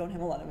done it, we don't have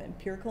a lot of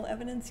empirical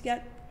evidence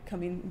yet,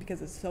 coming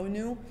because it's so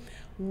new.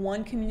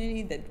 One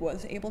community that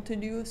was able to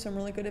do some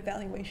really good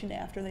evaluation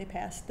after they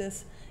passed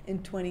this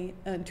in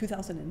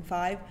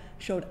 2005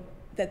 showed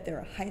that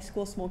their high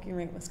school smoking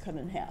rate was cut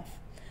in half.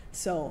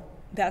 So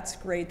that's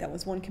great. That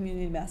was one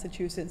community in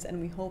Massachusetts,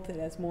 and we hope that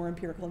as more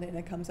empirical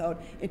data comes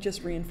out, it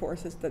just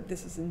reinforces that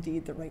this is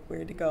indeed the right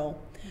way to go.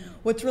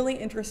 What's really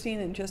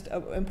interesting, and just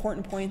an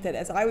important point that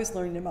as I was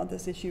learning about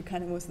this issue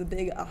kind of was the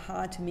big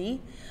aha to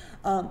me,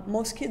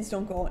 most kids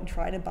don't go out and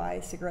try to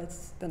buy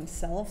cigarettes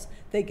themselves.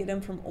 They get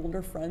them from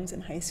older friends in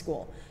high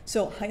school.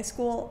 So high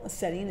school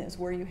setting is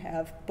where you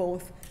have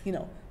both,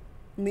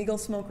 legal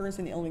smokers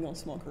and illegal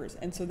smokers.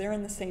 And so they're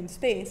in the same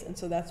space, and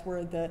so that's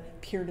where the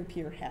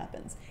peer-to-peer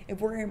happens.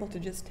 If we're able to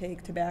just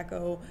take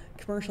tobacco,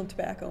 commercial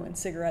tobacco and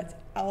cigarettes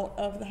out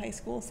of the high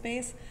school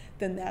space,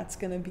 then that's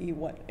going to be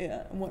what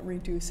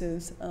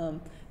reduces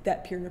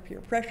that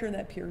peer-to-peer pressure,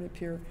 that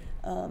peer-to-peer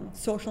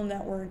social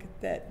network,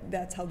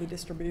 that's how the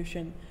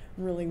distribution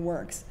really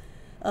works.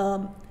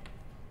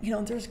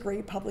 There's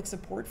great public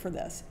support for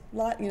this.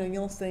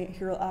 You'll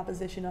hear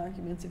opposition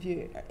arguments. If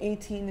you're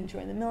 18 and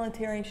join the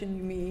military, shouldn't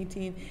you be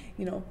 18,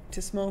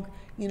 to smoke?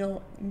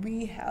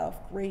 We have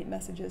great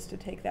messages to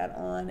take that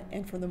on,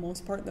 and for the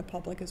most part, the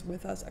public is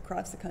with us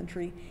across the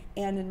country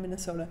and in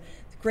Minnesota.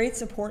 Great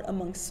support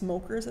among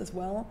smokers as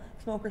well.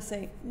 Smokers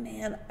say,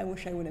 man, I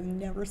wish I would have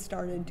never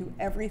started. Do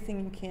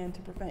everything you can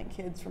to prevent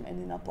kids from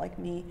ending up like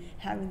me,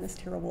 having this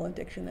terrible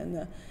addiction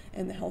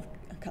and the health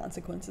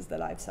consequences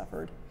that I've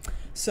suffered.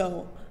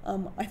 So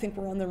I think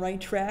we're on the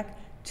right track.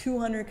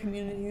 200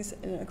 communities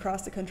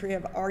across the country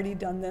have already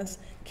done this,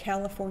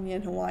 California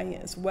and Hawaii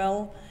as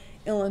well.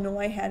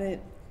 Illinois had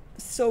it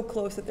so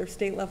close at their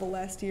state level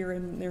last year,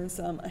 and there's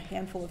a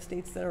handful of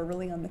states that are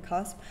really on the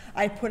cusp.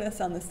 I put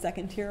us on the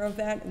second tier of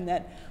that, in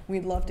that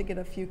we'd love to get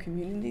a few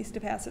communities to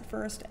pass it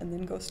first and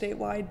then go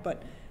statewide,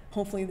 but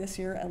hopefully this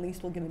year at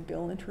least we'll get a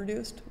bill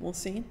introduced. We'll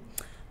see.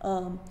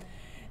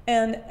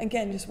 And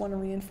again, just want to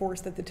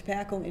reinforce that the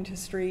tobacco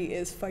industry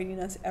is fighting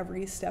us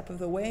every step of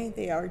the way.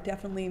 They are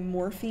definitely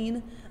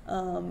morphing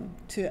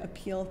to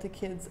appeal to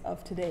kids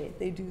of today.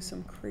 They do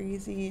some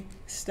crazy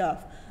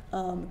stuff.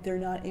 They're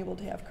not able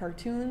to have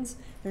cartoons.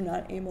 They're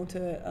not able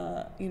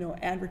to,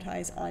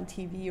 advertise on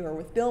TV or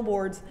with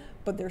billboards,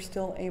 but they're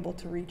still able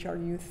to reach our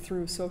youth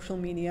through social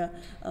media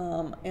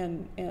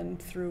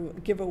and through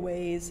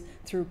giveaways,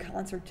 through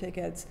concert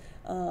tickets,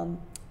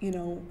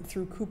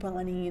 through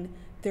couponing.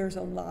 There's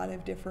a lot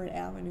of different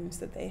avenues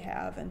that they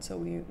have, and so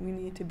we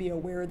need to be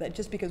aware that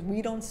just because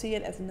we don't see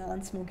it as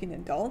non-smoking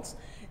adults,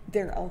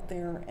 they're out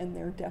there and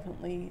they're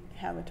definitely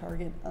have a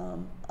target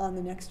on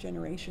the next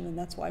generation, and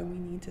that's why we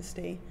need to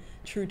stay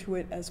true to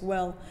it as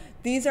well.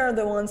 These are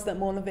the ones that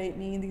motivate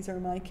me. These are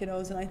my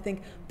kiddos, and I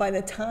think by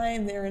the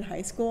time they're in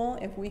high school,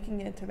 if we can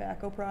get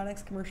tobacco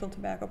products, commercial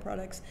tobacco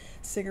products,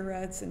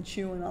 cigarettes and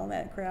chew and all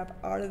that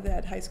crap out of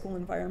that high school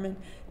environment,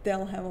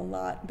 they'll have a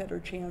lot better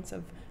chance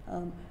of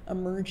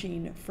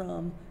emerging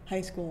from high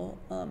school,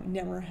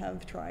 never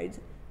have tried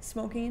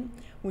smoking,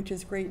 which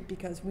is great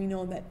because we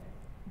know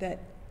that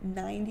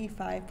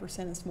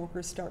 95% of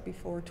smokers start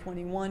before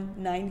 21,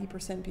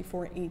 90%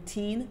 before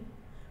 18.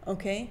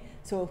 Okay,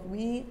 so if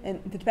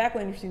and the tobacco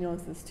industry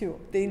knows this too,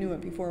 they knew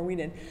it before we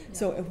did. Yeah.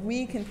 So if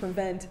we can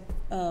prevent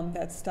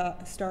that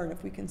start,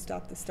 if we can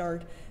stop the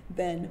start,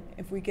 then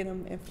if we get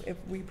them, if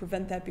we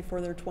prevent that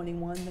before they're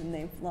 21, then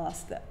they've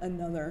lost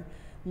another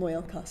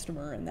loyal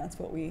customer, and that's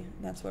where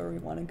we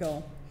want to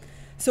go.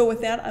 So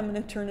with that, I'm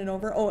going to turn it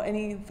over. Oh,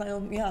 any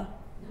final? Yeah.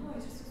 No, I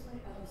just was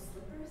like, are those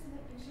slippers in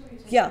that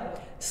picture? Yeah,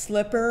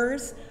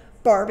 slippers,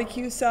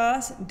 barbecue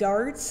sauce,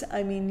 darts.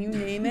 I mean, you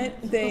name it.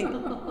 They.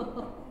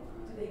 Do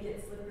they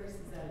get slippers?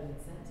 Is that an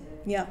incentive?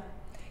 Yeah.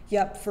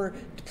 Yep, for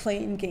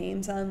playing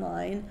games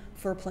online,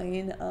 for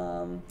playing,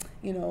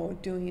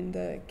 doing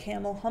the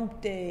camel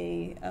hump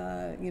day.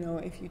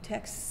 If you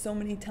text so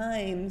many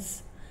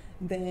times,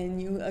 then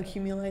you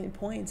accumulate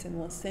points, and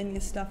we'll send you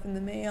stuff in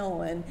the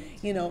mail, and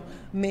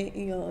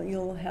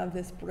you'll have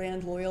this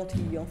brand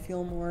loyalty. You'll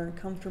feel more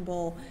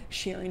comfortable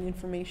sharing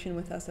information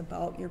with us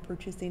about your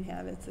purchasing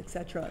habits,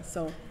 etc.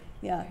 So,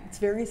 yeah, it's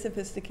very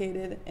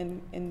sophisticated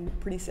and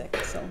pretty sick.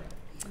 So.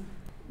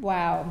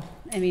 Wow.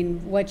 I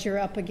mean, what you're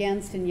up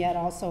against, and yet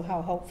also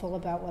how hopeful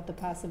about what the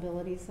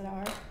possibilities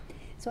are.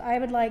 So I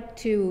would like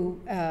to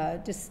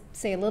just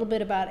say a little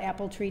bit about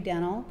Apple Tree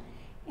Dental,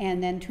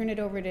 and then turn it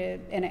over to,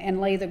 and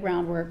lay the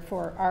groundwork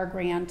for our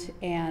grant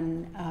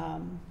and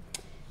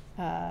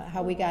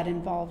how we got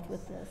involved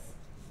with this.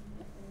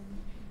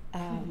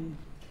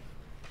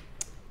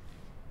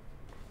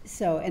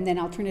 And then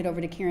I'll turn it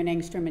over to Karen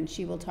Engstrom, and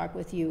she will talk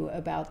with you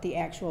about the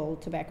actual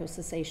tobacco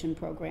cessation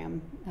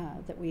program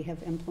that we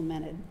have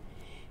implemented.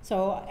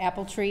 So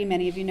Apple Tree,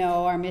 many of you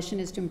know, our mission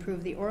is to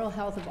improve the oral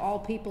health of all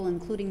people,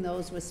 including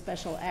those with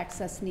special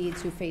access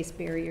needs who face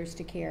barriers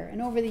to care.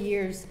 And over the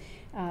years,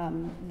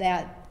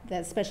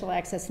 that special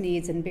access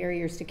needs and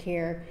barriers to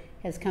care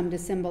has come to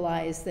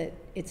symbolize that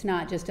it's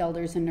not just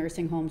elders in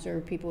nursing homes or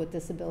people with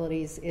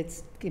disabilities.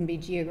 It can be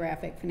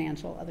geographic,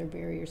 financial, other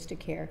barriers to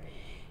care.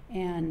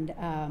 And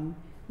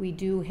we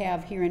do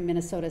have here in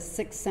Minnesota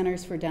 6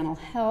 centers for dental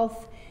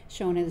health,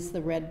 shown as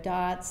the red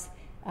dots.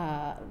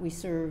 We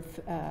serve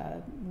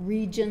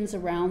regions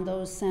around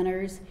those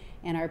centers,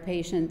 and our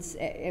patients,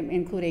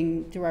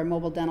 including through our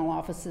mobile dental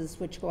offices,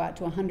 which go out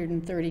to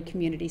 130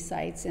 community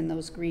sites in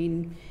those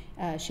green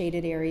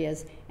shaded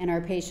areas, and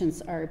our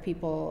patients are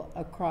people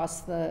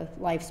across the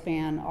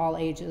lifespan, all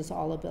ages,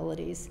 all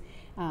abilities.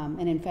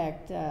 And in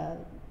fact,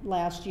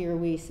 last year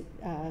we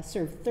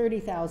served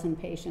 30,000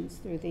 patients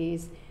through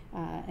these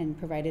and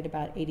provided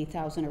about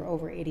 80,000 or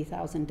over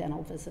 80,000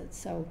 dental visits,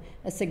 so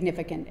a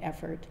significant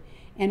effort.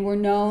 And we're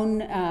known,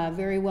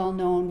 very well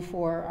known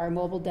for our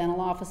mobile dental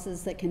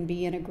offices that can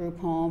be in a group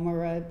home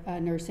or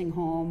a nursing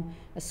home,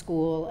 a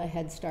school, a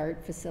Head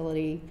Start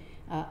facility,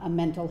 a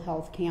mental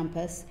health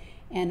campus.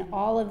 And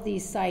all of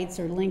these sites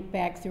are linked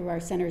back through our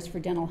Centers for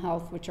Dental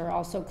Health, which are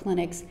also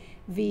clinics,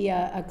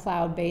 via a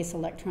cloud-based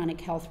electronic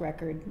health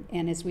record.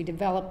 And as we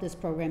develop this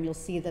program, you'll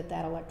see that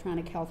that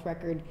electronic health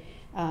record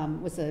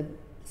was a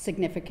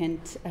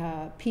significant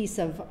piece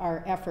of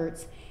our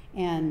efforts,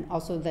 and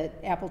also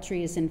that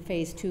Appletree is in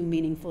phase 2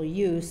 meaningful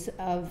use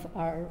of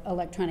our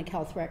electronic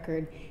health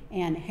record,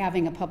 and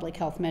having a public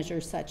health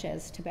measure such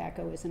as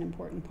tobacco is an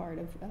important part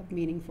of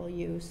meaningful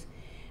use.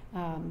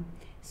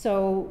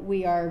 So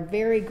we are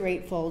very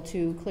grateful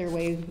to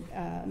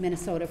Clearway,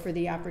 Minnesota for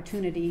the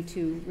opportunity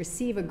to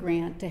receive a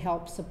grant to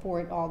help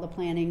support all the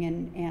planning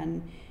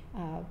and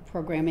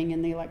programming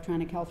in the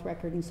electronic health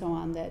record and so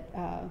on that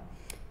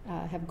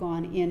have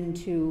gone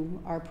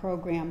into our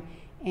program.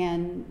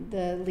 And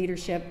the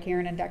leadership,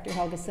 Karen and Dr.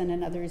 Helgeson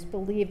and others,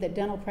 believe that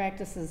dental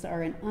practices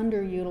are an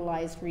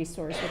underutilized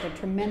resource with a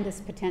tremendous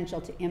potential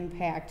to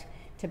impact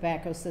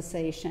tobacco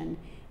cessation.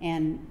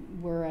 And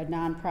we're a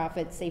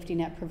nonprofit safety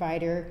net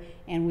provider,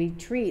 and we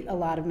treat a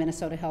lot of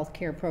Minnesota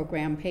healthcare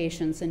program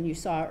patients. And you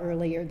saw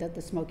earlier that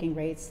the smoking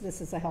rates, this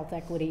is a health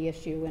equity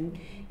issue and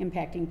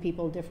impacting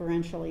people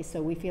differentially.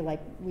 So we feel like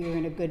we are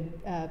in a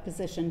good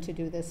position to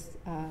do this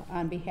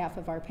on behalf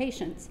of our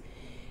patients.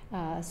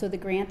 So the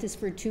grant is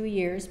for 2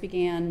 years,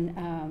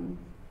 began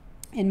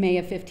in May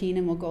of 15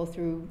 and will go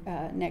through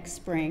next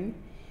spring.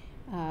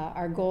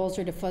 Our goals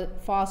are to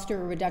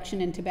foster a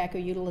reduction in tobacco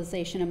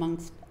utilization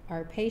amongst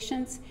our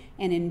patients,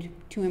 and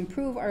to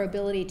improve our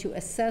ability to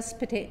assess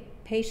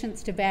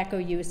patients' tobacco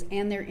use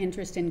and their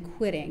interest in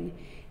quitting.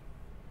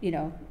 You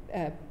know,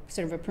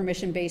 sort of a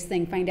permission-based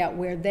thing, find out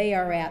where they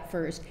are at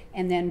first,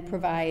 and then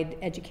provide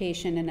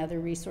education and other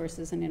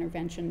resources and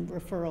intervention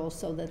referrals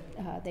so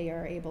that they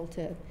are able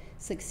to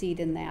succeed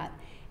in that.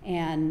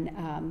 And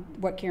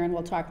what Karen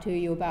will talk to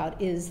you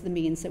about is the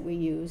means that we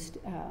used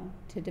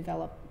to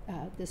develop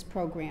this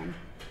program.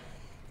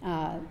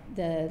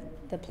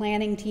 The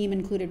planning team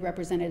included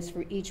representatives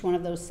for each one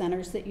of those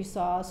centers that you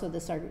saw, so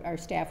our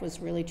staff was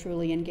really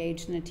truly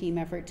engaged in a team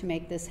effort to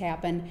make this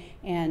happen,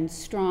 and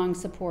strong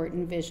support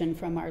and vision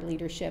from our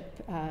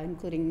leadership,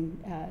 including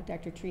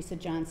Dr. Teresa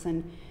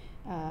Johnson,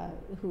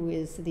 who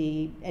is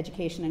the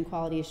Education and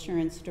Quality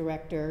Assurance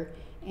Director,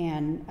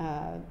 and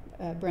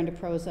Brenda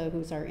Proza,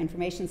 who's our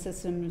Information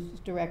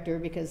Systems Director,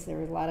 because there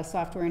are a lot of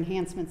software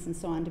enhancements and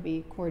so on to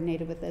be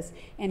coordinated with this,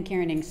 and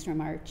Karen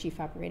Engstrom, our Chief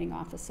Operating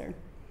Officer.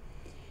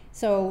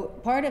 So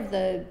part of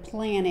the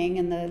planning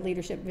and the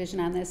leadership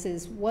vision on this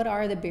is, what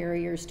are the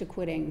barriers to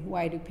quitting?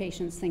 Why do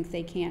patients think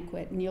they can't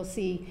quit? And you'll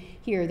see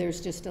here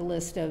there's just a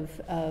list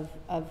of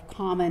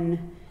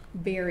common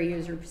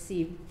barriers or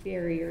perceived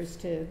barriers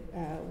to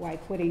why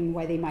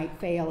they might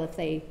fail if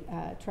they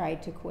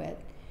tried to quit.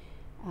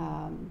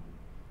 And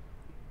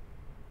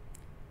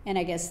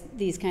I guess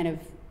these kind of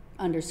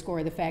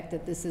underscore the fact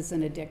that this is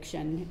an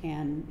addiction,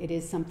 and it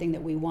is something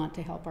that we want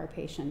to help our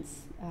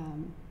patients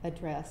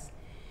address.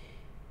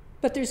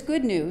 But there's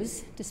good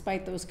news,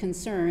 despite those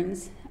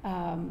concerns.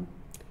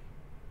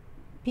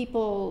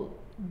 People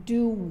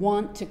do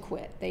want to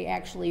quit. They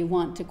actually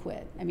want to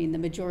quit. I mean, the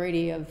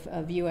majority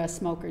of US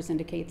smokers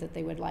indicate that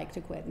they would like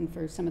to quit, and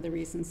for some of the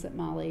reasons that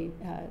Molly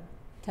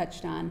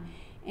touched on.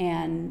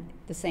 And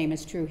the same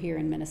is true here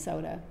in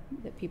Minnesota,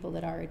 that people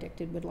that are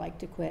addicted would like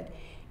to quit.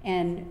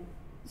 And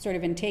sort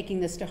of in taking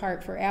this to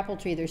heart for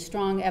Appletree, there's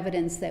strong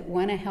evidence that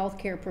when a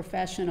healthcare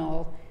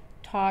professional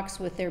talks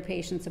with their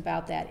patients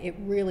about that, it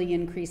really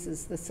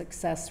increases the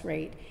success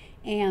rate,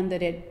 and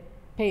that it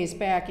pays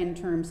back in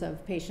terms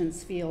of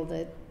patients feel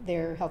that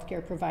their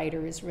healthcare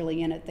provider is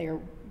really in it there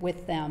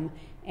with them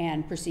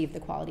and perceive the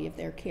quality of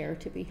their care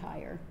to be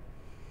higher.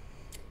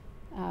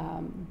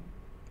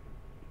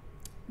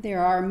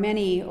 There are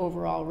many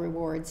overall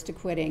rewards to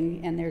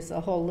quitting, and there's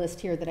a whole list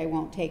here that I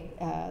won't take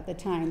the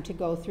time to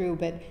go through,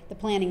 but the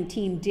planning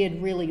team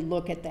did really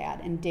look at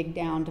that and dig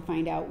down to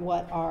find out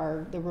what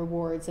are the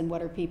rewards and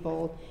what are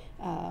people's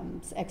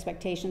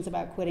expectations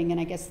about quitting.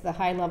 And I guess the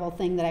high level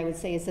thing that I would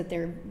say is that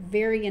they're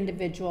very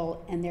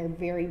individual and they're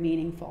very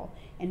meaningful.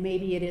 And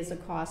maybe it is a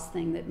cost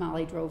thing that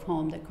Molly drove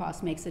home, that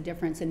cost makes a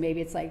difference. And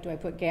maybe it's like, do I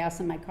put gas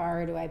in my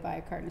car, or do I buy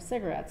a carton of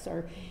cigarettes?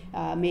 Or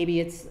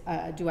maybe it's,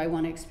 do I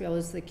want to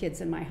expose the kids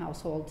in my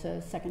household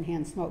to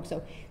secondhand smoke?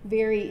 So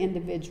very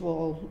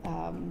individual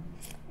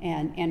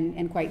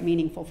and quite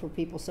meaningful for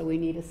people. So we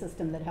need a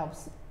system that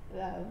helps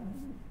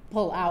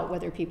pull out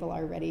whether people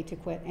are ready to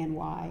quit and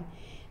why.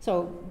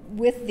 So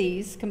with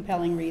these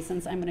compelling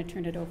reasons, I'm going to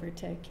turn it over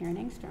to Karen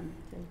Engstrom.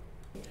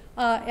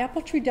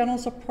 Appletree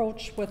Dental's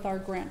approach with our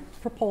grant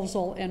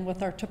proposal and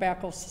with our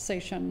tobacco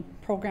cessation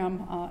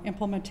program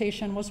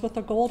implementation was with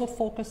the goal to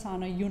focus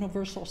on a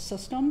universal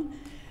system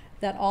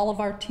that all of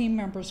our team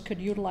members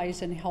could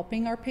utilize in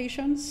helping our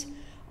patients.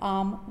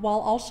 while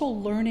also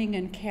learning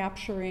and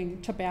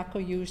capturing tobacco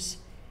use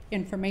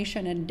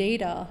information and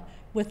data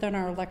within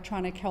our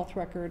electronic health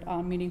record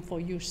meaningful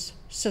use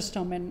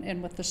system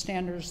and with the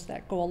standards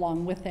that go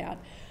along with that.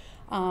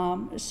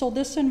 So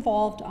this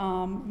involved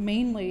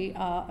mainly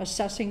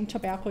assessing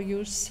tobacco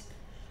use,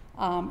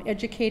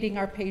 educating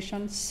our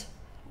patients,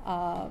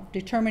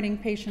 determining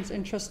patients'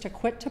 interest to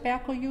quit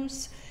tobacco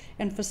use,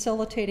 and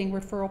facilitating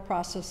referral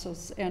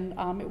processes. And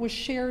it was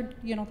shared,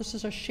 this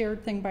is a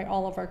shared thing by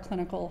all of our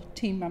clinical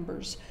team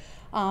members.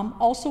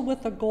 Also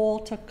with the goal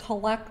to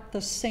collect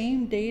the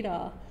same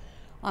data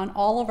on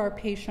all of our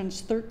patients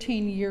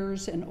 13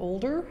 years and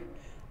older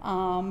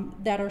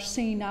that are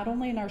seen not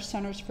only in our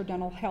centers for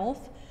dental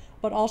health,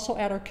 but also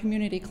at our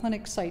community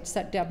clinic sites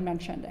that Deb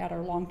mentioned, at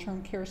our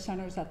long-term care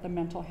centers, at the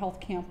mental health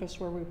campus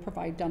where we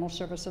provide dental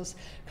services,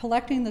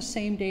 collecting the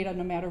same data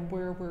no matter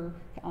where we're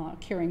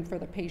caring for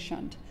the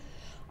patient.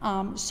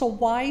 So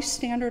why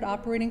standard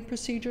operating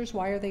procedures?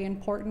 Why are they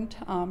important?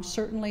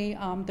 Certainly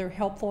they're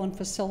helpful in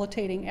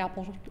facilitating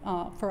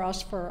for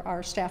us for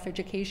our staff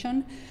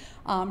education,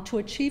 to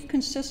achieve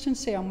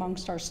consistency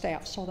amongst our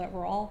staff so that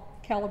we're all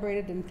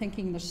calibrated and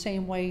thinking the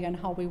same way and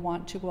how we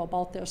want to go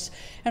about this.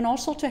 And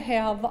also to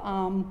have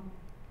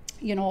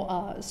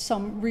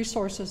some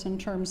resources in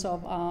terms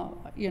of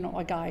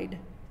a guide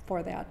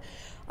for that.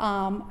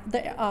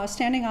 The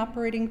standing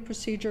operating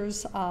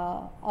procedures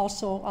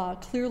also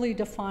clearly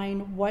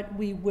define what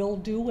we will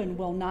do and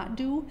will not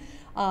do.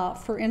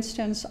 For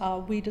instance,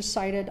 we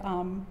decided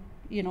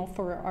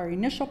for our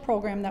initial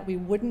program that we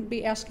wouldn't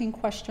be asking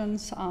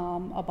questions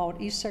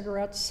about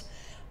e-cigarettes.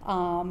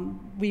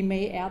 We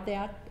may add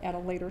that at a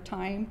later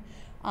time.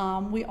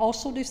 We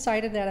also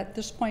decided that at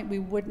this point we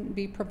wouldn't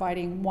be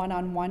providing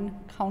one-on-one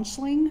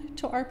counseling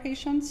to our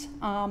patients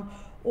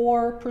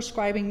or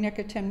prescribing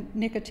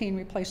nicotine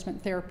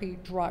replacement therapy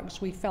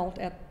drugs. We felt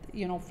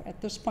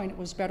at this point it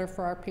was better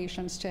for our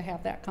patients to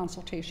have that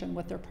consultation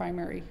with their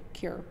primary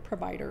care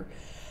provider.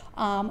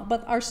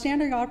 But our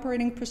standard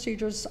operating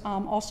procedures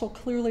also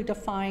clearly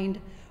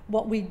defined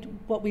what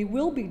we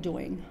will be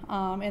doing,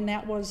 and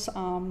that was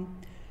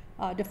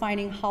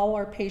defining how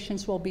our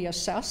patients will be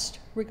assessed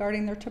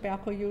regarding their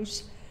tobacco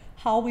use,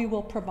 how we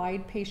will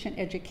provide patient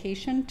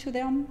education to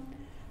them,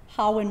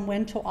 how and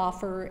when to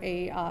offer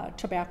a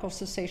tobacco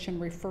cessation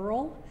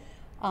referral,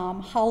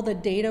 how the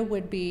data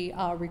would be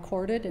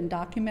recorded and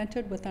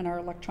documented within our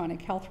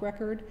electronic health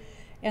record,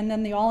 and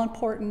then the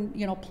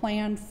all-important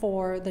plan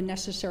for the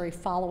necessary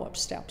follow-up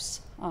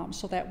steps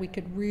so that we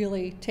could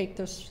really take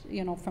this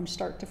from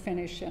start to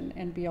finish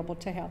and be able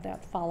to have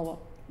that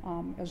follow-up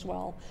as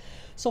well.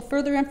 So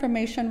further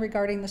information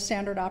regarding the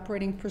standard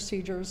operating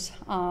procedures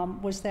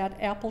was that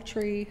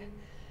Appletree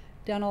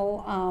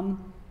Dental,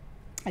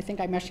 I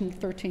think I mentioned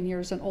 13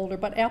 years and older,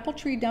 but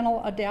Appletree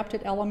Dental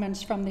adapted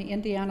elements from the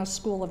Indiana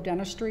School of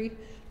Dentistry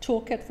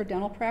toolkit for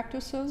dental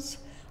practices.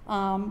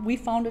 We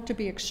found it to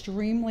be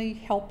extremely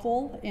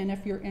helpful, and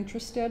if you're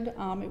interested,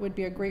 it would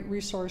be a great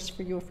resource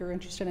for you if you're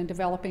interested in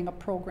developing a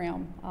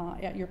program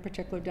at your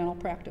particular dental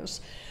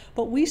practice.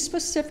 But we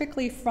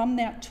specifically, from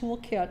that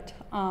toolkit,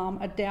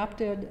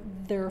 adapted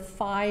their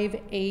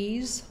 5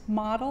 A's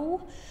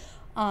model.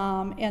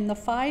 And the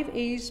 5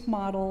 A's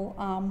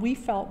model we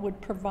felt would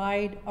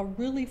provide a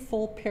really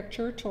full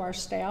picture to our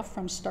staff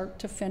from start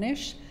to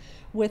finish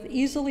with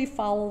easily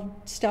followed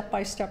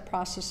step-by-step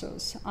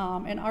processes.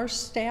 And our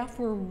staff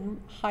were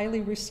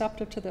highly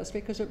receptive to this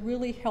because it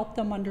really helped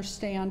them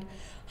understand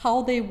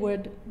how they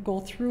would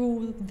go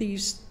through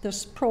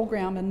this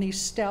program and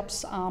these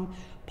steps,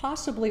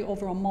 possibly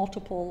over a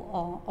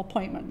multiple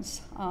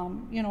appointments.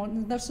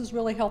 And this is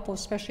really helpful,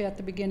 especially at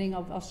the beginning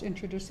of us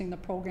introducing the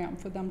program,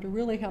 for them to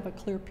really have a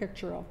clear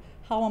picture of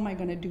how am I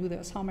going to do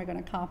this, how am I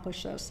going to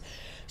accomplish this.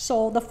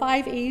 So the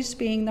 5 A's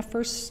being the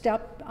first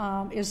step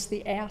is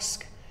the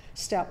ask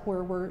step,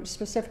 where we're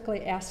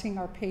specifically asking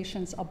our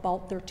patients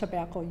about their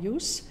tobacco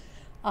use,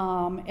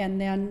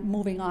 and then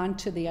moving on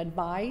to the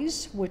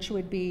advise, which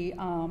would be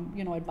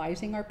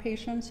advising our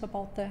patients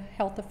about the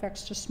health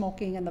effects to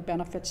smoking and the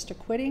benefits to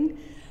quitting,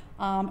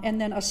 and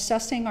then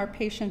assessing our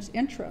patients'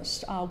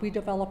 interest. We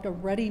developed a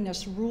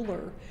readiness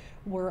ruler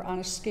where on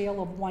a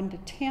scale of 1 to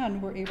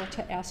 10 we're able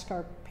to ask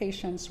our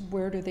patients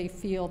where do they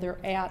feel they're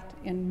at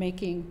in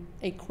making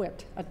a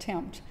quit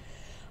attempt.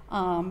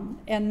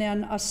 And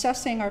then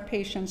assessing our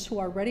patients who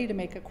are ready to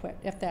make a quit.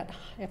 If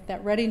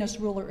that readiness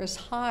ruler is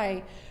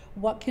high,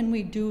 what can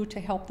we do to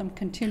help them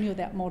continue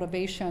that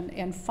motivation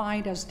and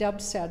find, as Deb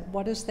said,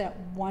 what is that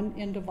one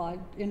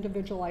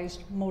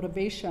individualized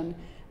motivation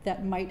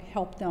that might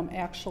help them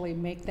actually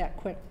make that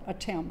quit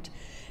attempt.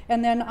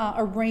 And then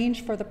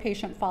arrange for the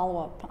patient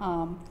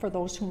follow-up for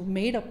those who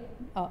made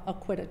a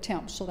quit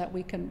attempt so that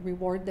we can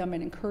reward them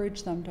and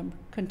encourage them to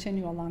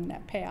continue along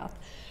that path.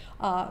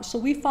 So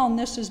we found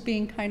this as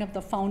being kind of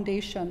the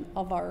foundation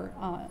of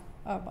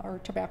our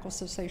tobacco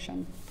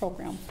cessation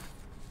program.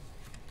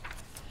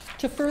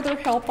 To further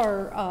help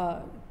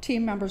our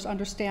team members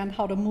understand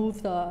how to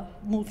move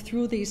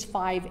through these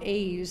 5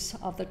 A's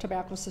of the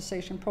tobacco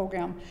cessation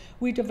program,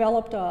 we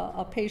developed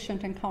a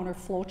patient encounter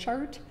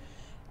flowchart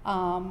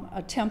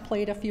a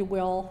template, if you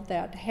will,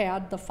 that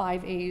had the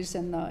 5 A's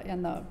and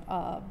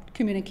the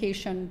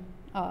communication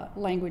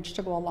language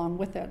to go along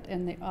with it,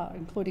 and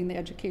including the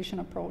education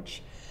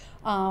approach.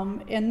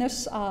 And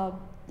this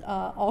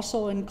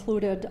also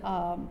included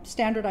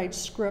standardized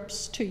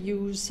scripts to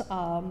use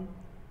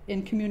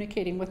in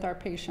communicating with our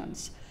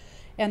patients.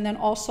 And then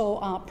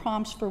also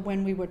prompts for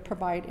when we would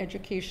provide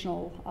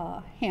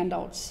educational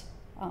handouts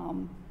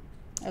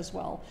as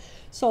well.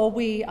 So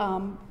we,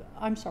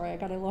 I'm sorry, I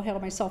got a little ahead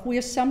of myself. We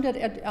assembled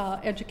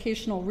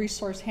educational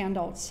resource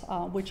handouts,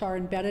 which are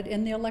embedded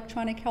in the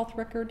electronic health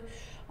record.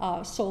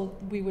 So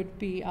we would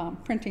be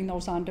printing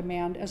those on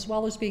demand, as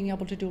well as being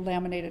able to do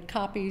laminated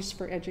copies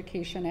for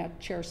education at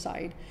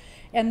chairside.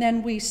 And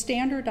then we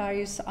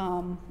standardize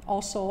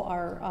also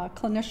our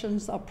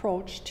clinicians'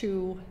 approach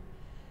to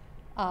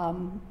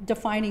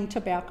defining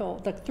tobacco,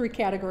 the 3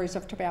 categories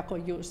of tobacco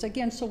use.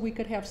 Again, so we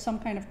could have some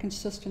kind of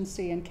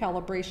consistency and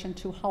calibration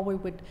to how we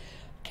would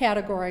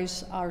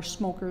categorize our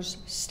smokers'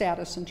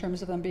 status in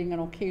terms of them being an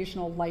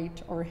occasional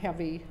light or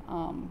heavy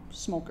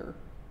smoker.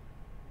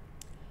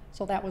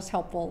 So that was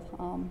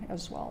helpful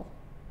as well.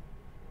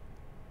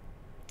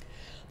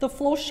 The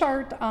flow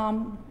chart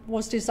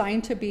was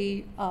designed to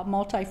be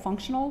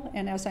multifunctional,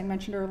 and as I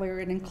mentioned earlier,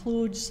 it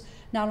includes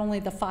not only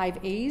the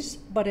 5 A's,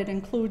 but it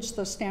includes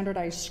the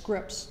standardized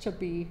scripts to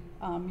be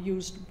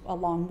used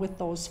along with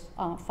those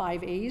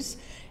 5 A's,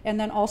 and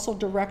then also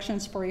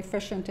directions for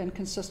efficient and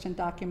consistent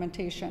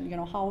documentation. You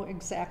know, how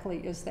exactly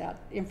is that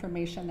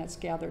information that's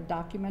gathered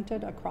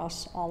documented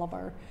across all of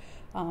our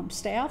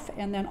staff,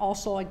 and then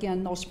also,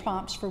 again, those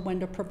prompts for when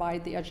to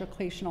provide the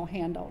educational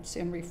handouts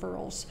and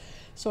referrals.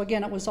 So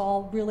again, it was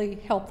all really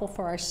helpful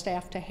for our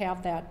staff to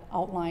have that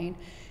outline.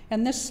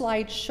 And this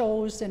slide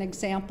shows an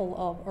example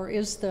of, or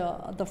is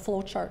the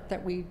flow chart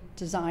that we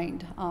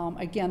designed.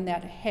 Again,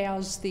 that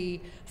has the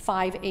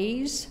 5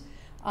 A's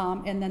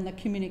and then the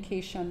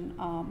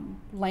communication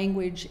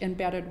language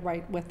embedded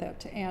right with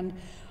it. And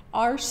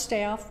our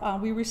staff,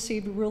 we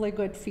received really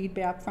good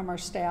feedback from our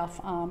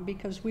staff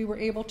because we were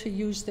able to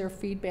use their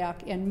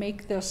feedback and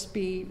make this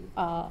be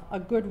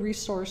a good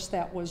resource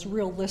that was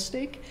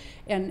realistic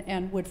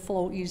and would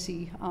flow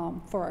easy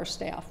for our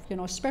staff. You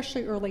know,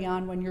 especially early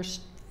on when you're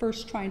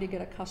first trying to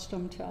get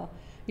accustomed to,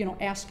 you know,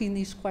 asking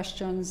these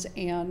questions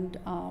and,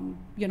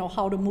 you know,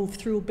 how to move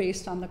through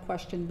based on the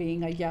question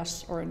being a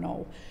yes or a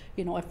no.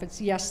 You know, if it's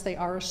yes, they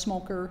are a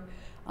smoker,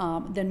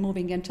 then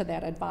moving into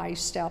that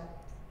advised step,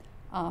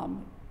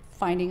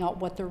 finding out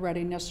what their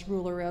readiness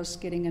ruler is,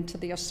 getting into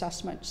the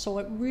assessment. So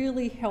it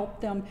really helped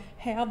them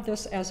have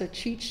this as a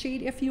cheat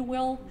sheet, if you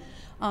will,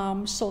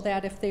 so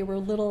that if they were a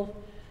little,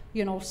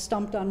 you know,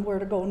 stumped on where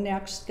to go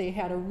next, they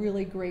had a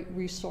really great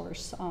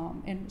resource.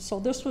 And so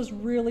this was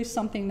really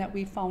something that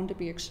we found to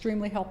be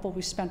extremely helpful.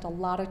 We spent a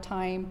lot of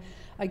time,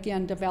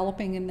 again,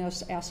 developing in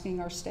this, asking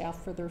our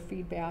staff for their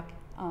feedback,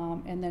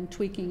 and then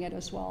tweaking it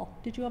as well.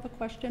 Did you have a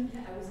question?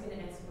 Yeah, I was going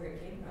to ask where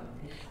it came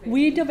from.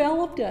 We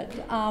developed it.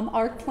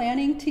 Our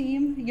planning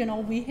team, you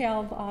know, we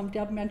have,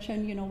 Deb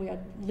mentioned, you know, we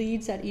had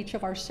leads at each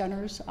of our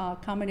centers, a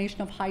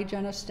combination of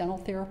hygienists, dental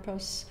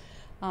therapists,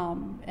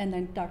 and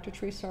then Dr.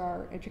 Teresa,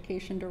 our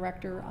education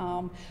director.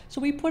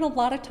 So we put a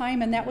lot of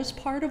time, and that was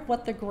part of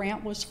what the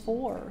grant was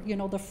for. You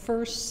know, the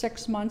first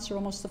 6 months or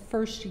almost the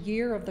first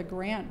year of the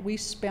grant, we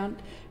spent,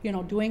 you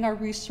know, doing our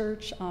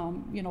research,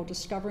 you know,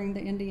 discovering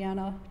the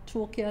Indiana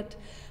toolkit,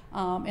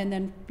 and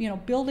then, you know,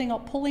 building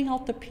up, pulling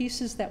out the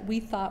pieces that we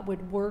thought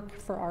would work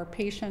for our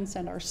patients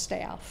and our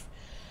staff.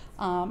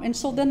 And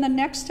so then the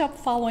next step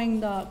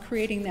following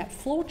creating that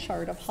flow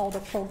chart of how the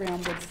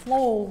program would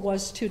flow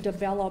was to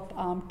develop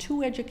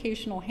 2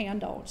 educational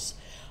handouts.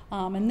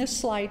 And this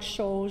slide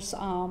shows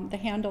the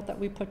handout that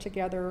we put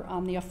together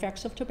on the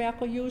effects of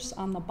tobacco use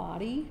on the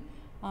body,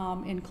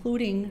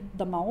 including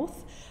the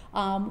mouth.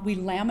 We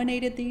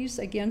laminated these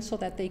again so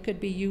that they could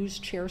be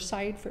used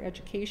chairside for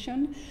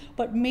education,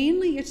 but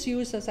mainly it's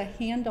used as a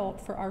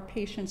handout for our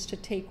patients to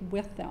take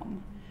with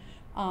them.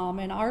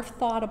 And our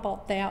thought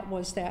about that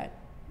was that,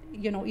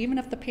 you know, even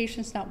if the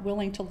patient's not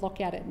willing to look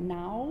at it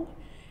now,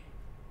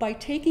 by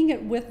taking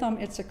it with them,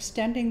 it's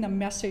extending the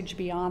message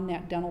beyond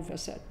that dental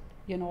visit.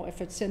 You know,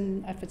 if it's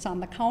on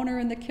the counter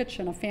in the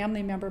kitchen, a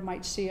family member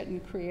might see it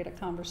and create a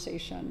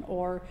conversation,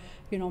 or,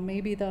 you know,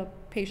 maybe the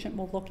patient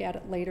will look at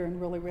it later and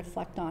really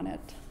reflect on it.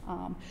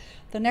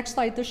 The next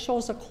slide, this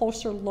shows a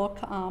closer look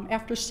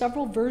after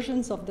several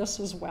versions of this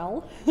as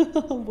well,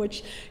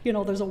 which, you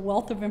know, there's a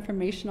wealth of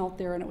information out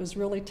there, and it was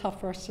really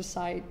tough for us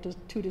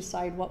to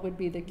decide what would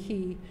be the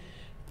key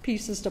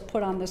pieces to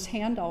put on this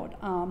handout.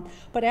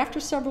 But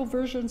after several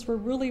versions, we're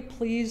really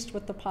pleased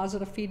with the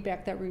positive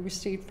feedback that we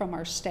received from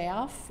our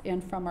staff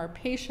and from our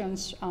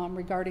patients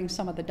regarding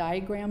some of the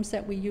diagrams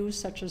that we use,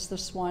 such as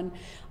this one,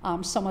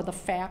 some of the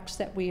facts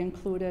that we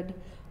included.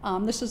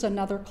 This is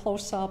another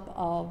close-up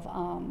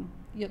of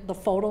the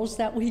photos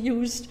that we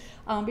used,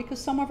 because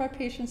some of our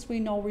patients we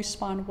know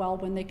respond well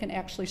when they can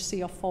actually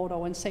see a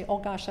photo and say, oh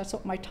gosh, that's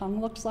what my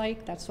tongue looks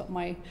like, that's what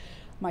my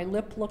my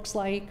lip looks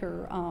like,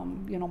 or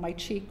you know, my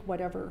cheek,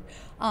 whatever.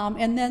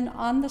 And then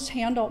on this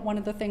handout, one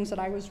of the things that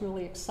I was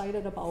really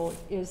excited about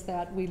is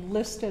that we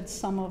listed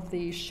some of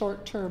the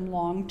short-term,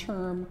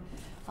 long-term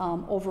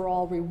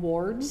overall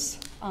rewards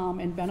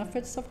and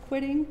benefits of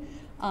quitting,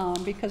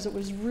 because it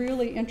was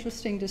really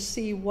interesting to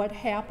see what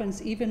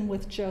happens even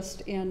with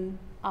just in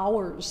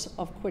hours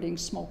of quitting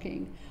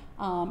smoking.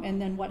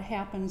 And then what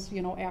happens,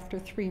 you know, after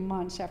 3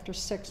 months, after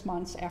 6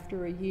 months,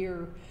 after a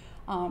year.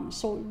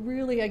 So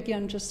really,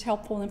 again, just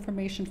helpful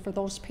information for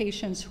those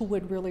patients who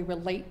would really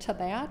relate to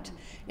that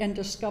and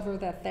discover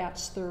that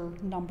that's their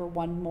number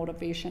one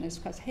motivation, is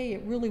because, hey,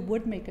 it really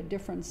would make a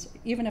difference,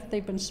 even if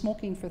they've been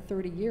smoking for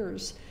 30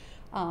 years,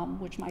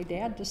 which my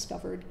dad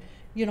discovered,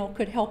 you know,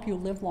 could help you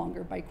live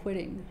longer by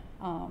quitting.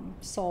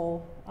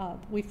 So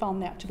we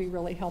found that to be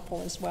really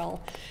helpful as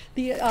well.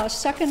 The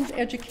second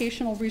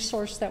educational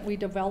resource that we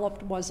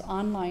developed was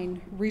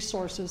online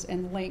resources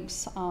and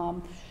links.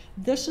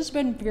 This has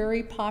been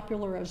very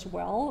popular as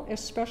well,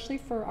 especially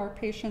for our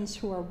patients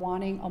who are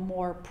wanting a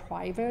more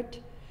private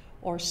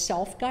or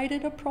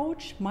self-guided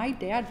approach. My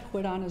dad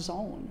quit on his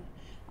own.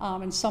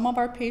 And some of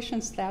our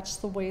patients, that's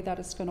the way that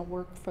it's going to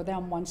work for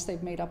them once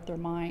they've made up their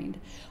mind.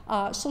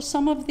 So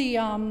some of the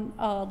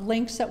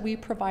links that we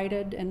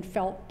provided and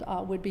felt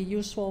would be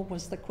useful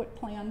was the Quit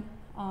Plan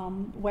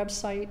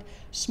website,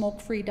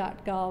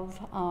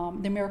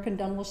 smokefree.gov. The American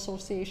Dental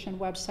Association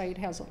website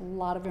has a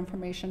lot of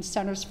information,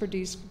 Centers for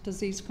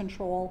Disease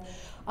Control.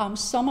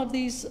 Some of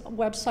these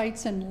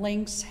websites and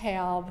links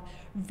have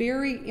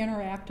very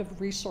interactive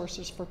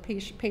resources for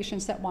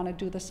patients that want to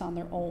do this on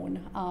their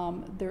own.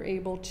 They're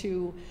able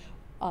to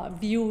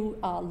view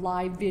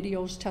live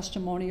videos,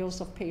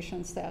 testimonials of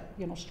patients that,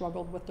 you know,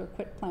 struggled with their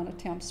quit plan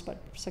attempts but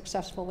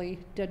successfully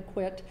did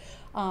quit.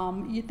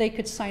 They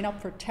could sign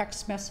up for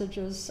text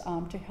messages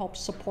to help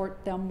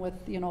support them with,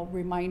 you know,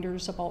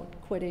 reminders about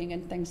quitting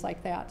and things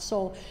like that.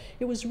 So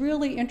it was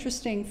really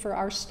interesting for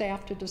our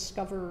staff to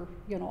discover,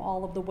 you know,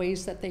 all of the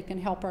ways that they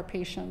can help our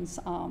patients,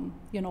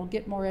 you know,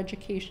 get more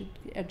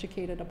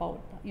educated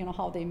about, you know,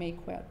 how they may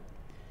quit.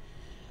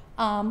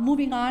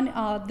 Moving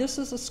on, this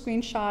is a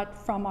screenshot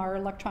from our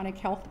electronic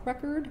health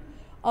record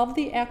of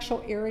the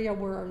actual area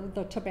where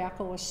the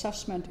tobacco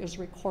assessment is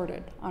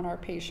recorded on our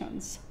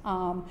patients.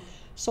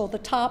 So the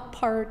top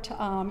part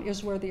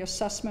is where the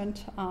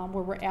assessment,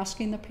 where we're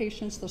asking the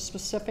patients the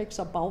specifics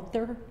about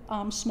their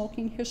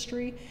smoking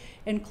history,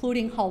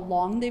 including how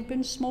long they've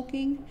been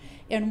smoking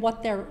and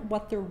what their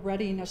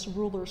readiness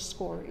ruler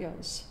score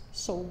is.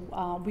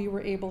 So we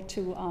were able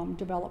to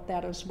develop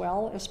that as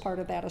well as part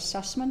of that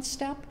assessment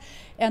step.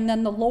 And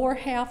then the lower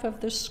half of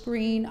the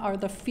screen are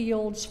the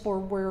fields for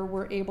where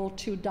we're able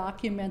to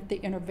document the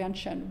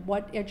intervention.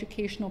 What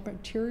educational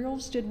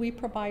materials did we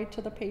provide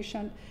to the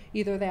patient,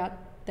 either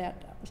that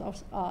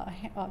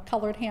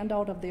colored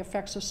handout of the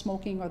effects of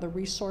smoking or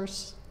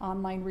the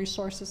online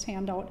resources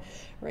handout.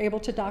 We're able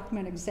to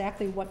document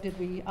exactly what did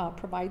we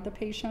provide the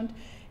patient.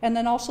 And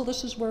then also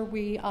this is where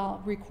we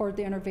record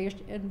the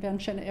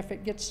intervention if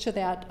it gets to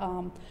that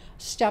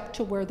step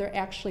to where they're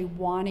actually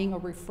wanting a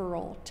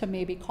referral to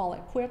maybe call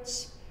it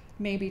quits,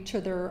 maybe to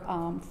their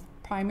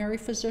primary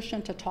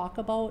physician to talk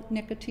about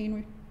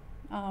nicotine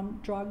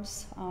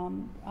drugs,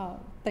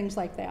 things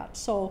like that.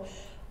 So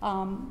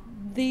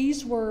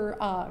these were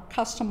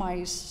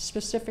customized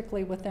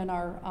specifically within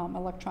our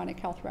electronic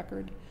health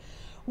record.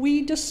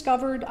 We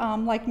discovered,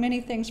 like many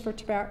things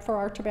for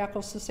our tobacco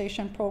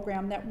cessation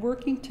program, that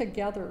working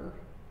together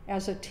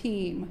as a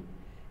team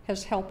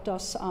has helped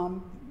us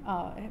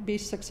be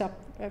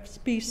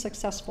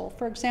successful.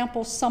 For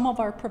example, some of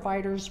our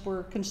providers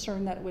were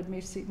concerned that it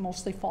would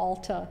mostly fall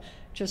to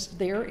just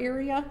their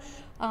area,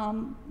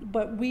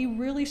 but we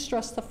really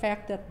stress the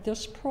fact that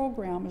this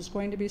program is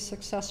going to be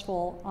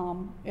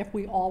successful if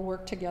we all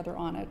work together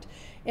on it.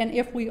 And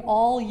if we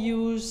all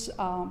use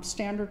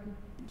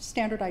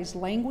standardized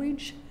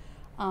language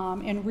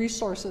and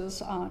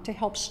resources to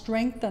help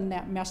strengthen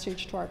that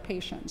message to our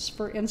patients.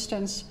 For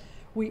instance,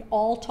 we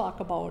all talk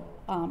about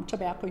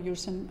tobacco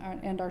use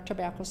and our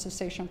tobacco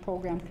cessation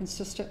program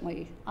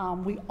consistently.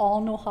 We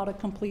all know how to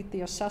complete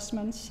the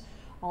assessments.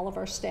 All of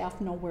our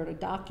staff know where to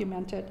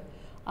document it,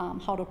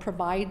 how to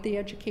provide the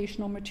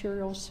educational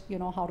materials, you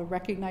know, how to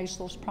recognize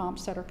those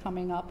prompts that are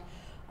coming up,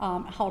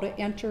 how to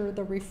enter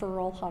the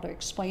referral, how to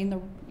explain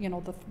the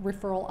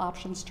referral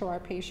options to our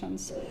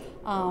patients,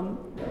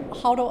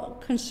 how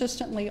to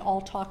consistently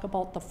all talk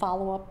about the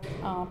follow-up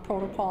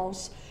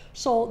protocols.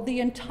 So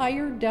the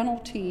entire dental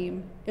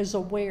team is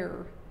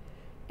aware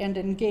and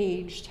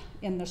engaged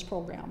in this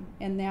program,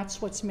 and that's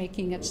what's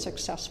making it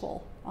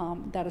successful,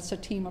 that it's a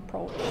team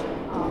approach.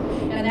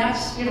 And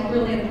that's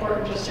really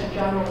important just in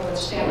general with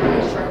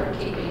standardized record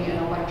keeping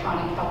and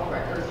electronic health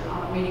record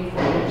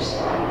meaningful use,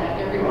 that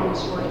everyone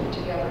is working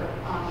together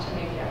to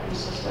make that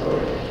consistent.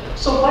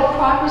 So what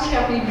progress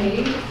have we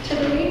made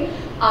today?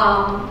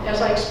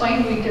 As I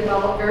explained, we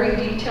developed very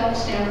detailed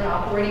standard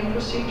operating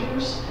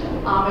procedures,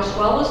 as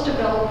well as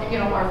developed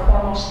our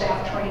formal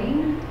staff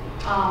training,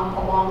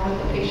 along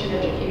with the patient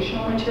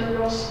educational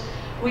materials.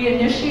 We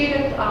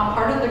initiated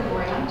part of the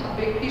grant. A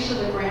big piece of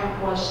the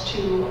grant was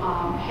to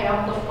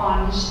have the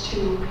funds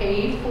to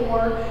pay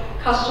for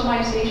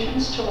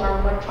customizations to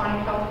our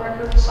electronic health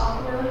record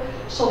software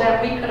so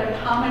that we could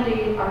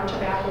accommodate our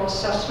tobacco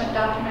assessment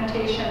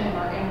documentation and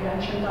our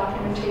intervention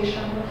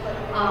documentation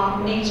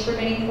needs for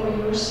meaningful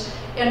use.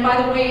 And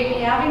by the way,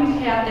 having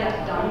had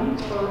that done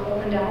for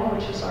Open Dental,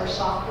 which is our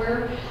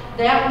software,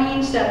 that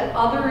means that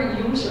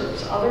other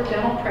users, other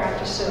dental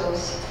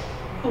practices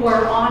who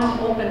are on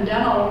Open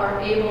Dental are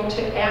able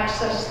to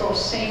access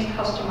those same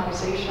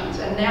customizations.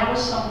 And that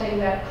was something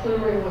that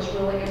Clearway was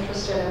really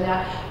interested in,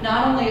 that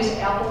not only is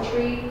Apple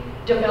Tree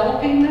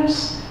developing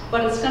this,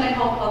 but it's going to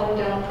help other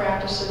dental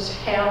practices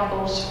have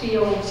those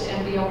fields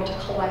and be able to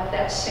collect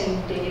that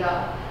same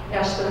data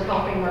as they're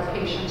helping our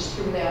patients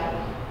through that,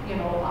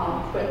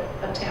 quit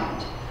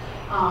attempt.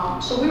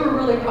 So we were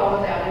really proud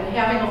of that, and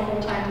having a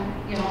full-time,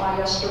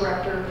 IS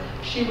director,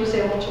 she was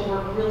able to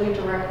work really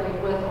directly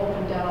with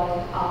Open Dental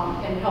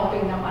in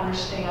helping them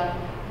understand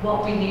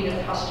what we needed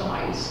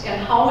customized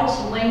and how it's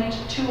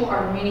linked to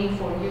our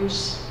meaningful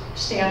use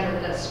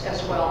standard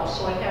as well.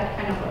 So it had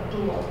kind of a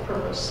dual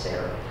purpose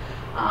there.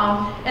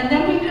 And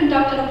then we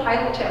conducted a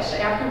pilot test.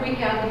 After we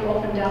had the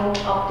Open Dental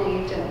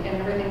update and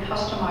everything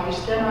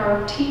customized, then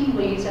our team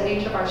leads at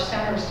each of our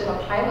centers did a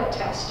pilot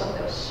test of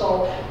this.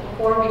 So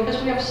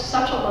because we have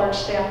such a large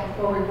staff,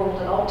 before we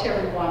rolled it out to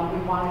everyone,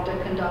 we wanted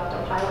to conduct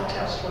a pilot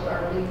test with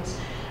our leads.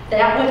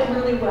 That went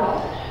really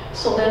well.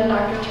 So then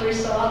Dr.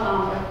 Teresa,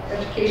 our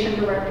education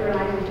director, and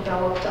I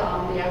developed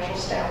the actual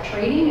staff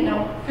training and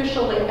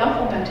officially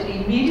implemented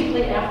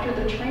immediately after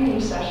the training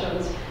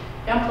sessions,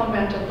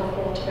 implemented the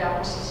full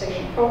tobacco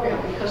cessation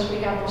program. Because we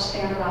have those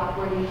standard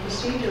operating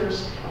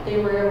procedures, they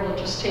were able to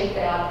just take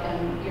that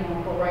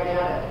and go right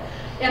at it.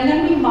 And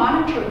then we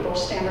monitored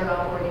those standard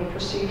operating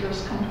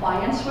procedures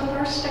compliance with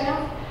our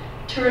staff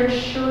to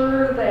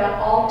ensure that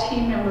all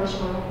team members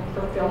were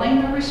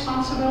fulfilling their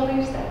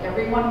responsibilities, that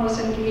everyone was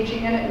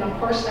engaging in it, and of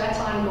course that's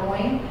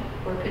ongoing.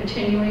 We're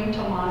continuing to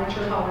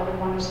monitor how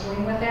everyone is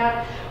doing with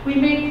that. We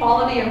made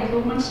quality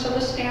improvements to the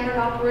standard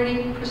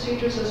operating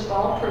procedures as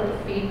well per the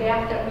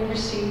feedback that we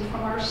received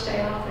from our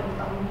staff and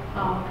from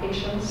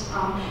patients.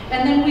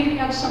 And then we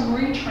had some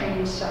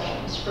retraining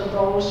sessions for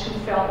those who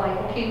felt like,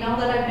 okay, now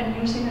that I've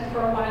been using it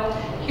for a while,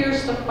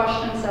 here's the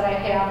questions that I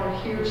have, or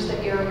here's the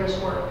areas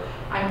where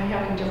I'm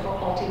having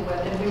difficulty with,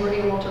 and we were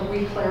able to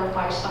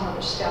re-clarify some of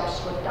the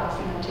steps with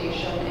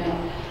documentation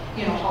and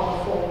how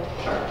the full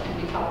chart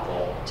can be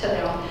helpful to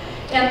them.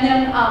 And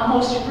then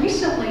most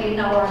recently,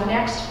 now our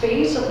next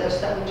phase of this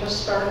that we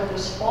just started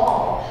this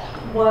fall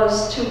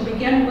was to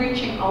begin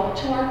reaching out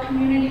to our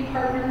community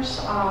partners.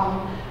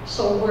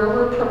 So where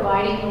we're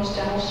providing those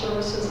dental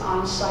services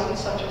on site,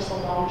 such as the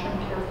long-term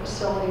care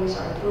facilities,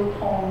 our group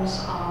homes,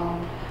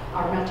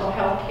 our mental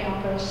health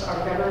campus,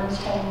 our veterans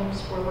homes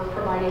where we're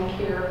providing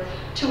care,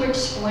 to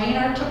explain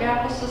our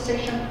tobacco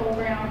cessation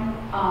program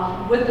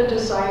with the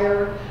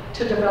desire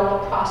to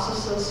develop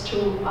processes to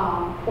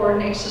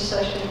coordinate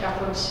cessation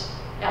efforts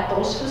at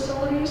those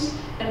facilities.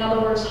 In other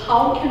words,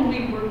 how can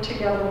we work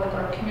together with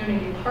our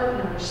community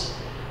partners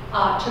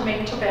to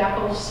make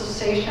tobacco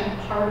cessation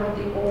part of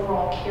the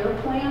overall care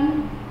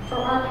plan for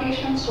our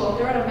patients? So if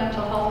they're at a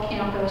mental health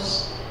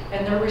campus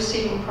and they're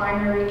receiving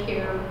primary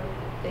care,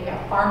 they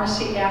have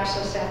pharmacy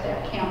access at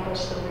that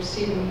campus, they're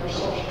receiving their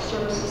social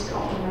services,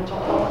 mental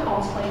health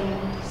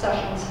counseling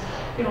sessions.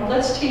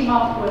 Let's team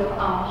up with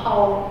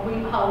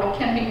how it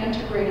can be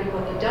integrated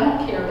with the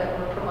dental care that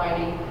we're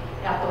providing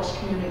at those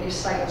community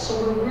sites. So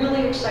we're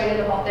really excited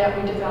about that.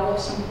 We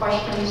developed some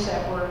questions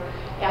that we're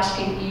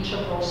asking each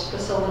of those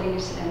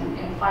facilities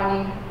and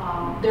finding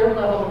their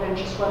level of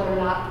interest, whether or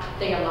not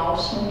they allow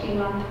smoking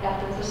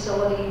at their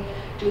facility.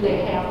 Do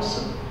they have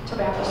a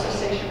tobacco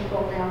cessation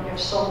program? If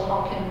so,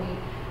 how can we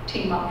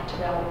team up to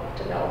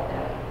develop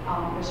that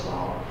as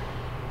well?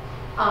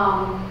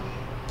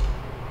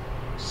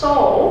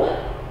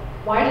 So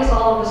why does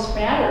all of this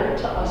matter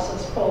to us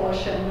as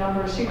coalition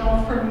members?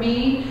 For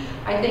me,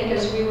 I think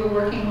as we were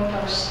working with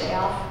our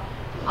staff,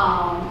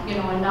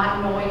 and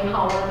not knowing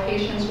how our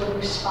patients would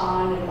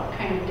respond and what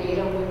kind of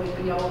data we would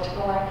be able to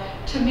collect,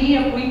 to me,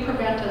 if we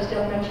prevent, as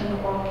Deb mentioned,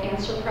 the oral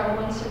cancer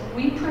prevalence, if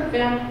we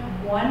prevent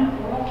one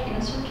oral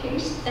cancer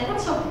case,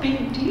 that's a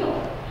big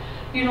deal.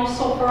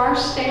 So for our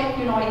staff,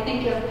 I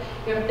think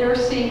if they're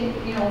seeing,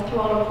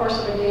 throughout the course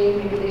of a day,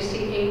 maybe they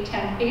see 8,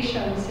 10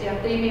 patients,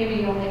 if they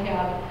maybe only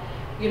have,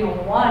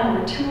 1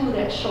 or 2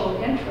 that show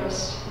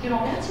interest,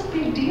 that's a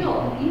big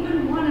deal.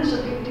 Even 1 is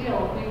a big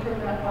deal if we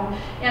prevent one.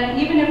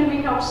 And even if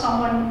we help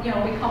someone,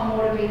 become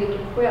motivated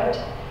to quit,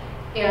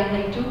 and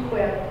they do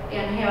quit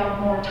and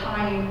have more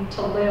time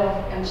to live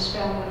and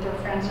spend with their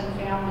friends and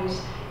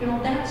families,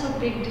 that's a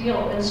big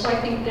deal. And so I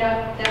think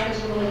that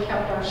has really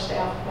kept our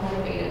staff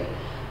motivated.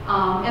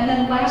 And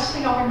then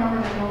lastly, I'll remember,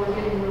 and I know we're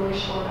getting really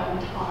short on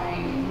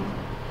time,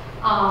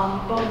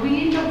 but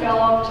we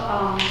developed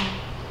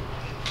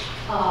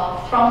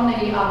from the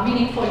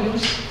meaningful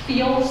use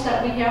fields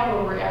that we have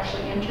where we're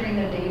actually entering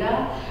the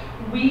data,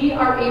 we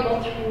are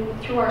able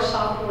through our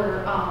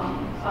software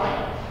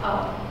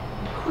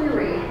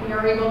query, we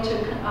are able to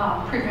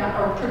prevent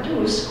or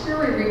produce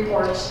query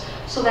reports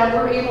so that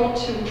we're able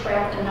to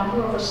track the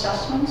number of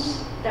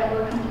assessments that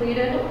were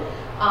completed,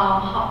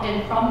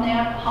 and from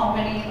that, how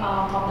many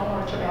of them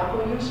are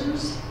tobacco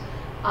users,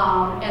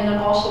 and then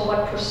also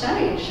what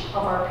percentage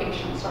of our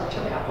patients are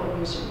tobacco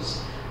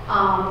users.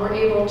 We're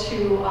able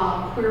to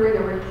query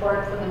a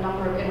report for the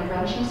number of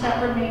interventions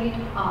that were made,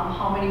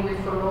 how many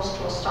referrals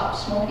to a stop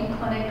smoking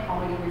clinic, how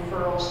many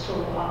referrals to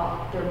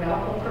their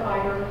medical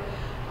provider,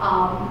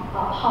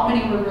 how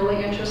many were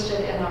really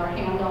interested in our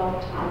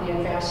handout on the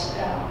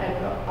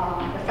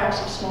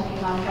effects of smoking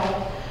on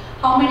health,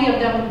 how many of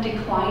them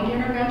declined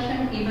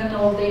intervention, even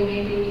though they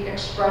maybe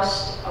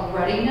expressed a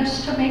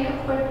readiness to make a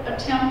quit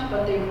attempt,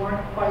 but they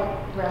weren't quite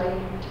ready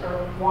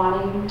or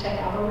wanting to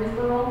have a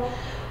referral.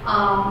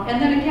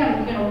 And then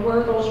again, you know,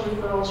 where those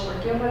referrals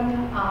were given,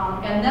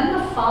 and then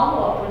the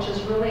follow-up, which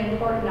is really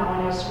important now.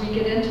 And as we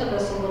get into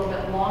this a little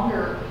bit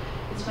longer,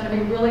 it's going to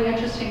be really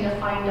interesting to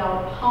find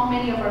out how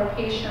many of our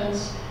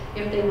patients,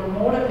 if they were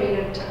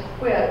motivated to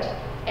quit,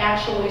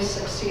 actually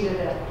succeeded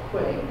at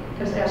quitting.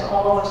 Because as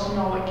all of us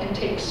know, it can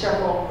take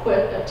several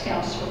quit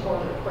attempts before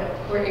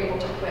we're able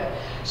to quit.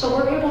 So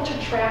we're able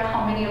to track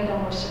how many of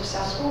them were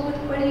successful with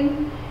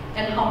quitting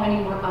and how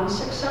many were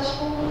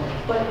unsuccessful,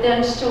 but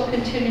then still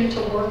continue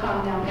to work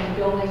on them and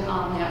building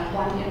on that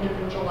one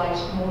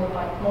individualized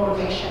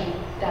motivation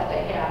that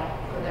they had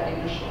for that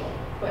initial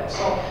quit.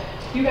 So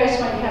you guys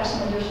might have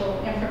some additional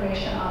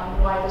information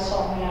on why this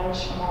all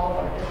matters from all of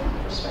our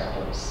different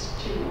perspectives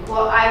too.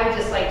 Well, I would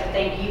just like to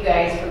thank you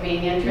guys for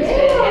being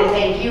interested, and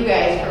thank you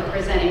guys for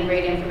presenting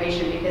great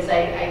information, because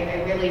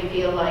I really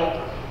feel like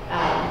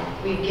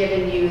we've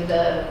given you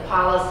the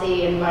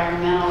policy,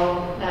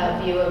 environmental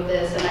view of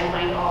this, and I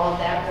find all of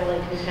that really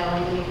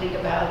compelling when you think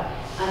about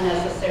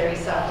unnecessary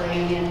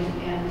suffering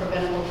and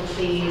preventable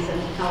disease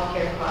and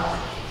healthcare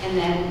costs. And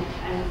then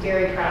I'm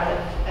very proud of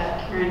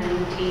Karen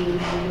and the team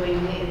and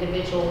doing the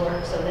individual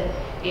work, so that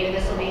maybe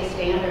this will be a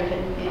standard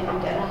in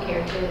dental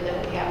care too,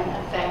 that we have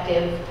an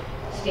effective,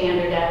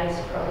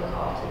 standardized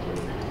protocol to do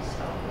things.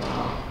 So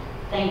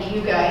thank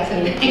you guys,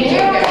 and thank you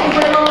guys.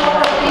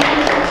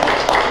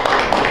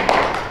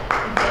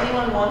 If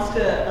anyone wants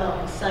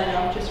to sign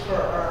up just for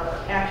our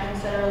Action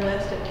Center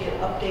list and get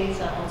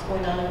updates on what's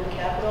going on in the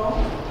Capitol,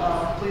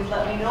 please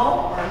let me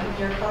know, or give me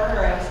your card,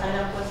 or I have a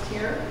sign-up list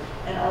here.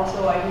 And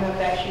also, I do have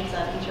fact sheets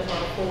on each of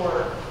our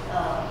 4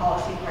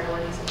 policy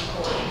priorities in the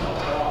coalition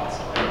overall,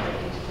 so I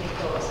invite you to take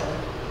those. And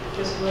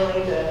just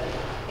really the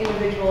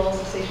individual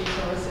cessation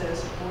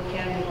services, we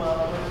can be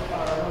loved with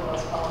our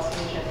robust policy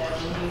agenda.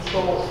 We need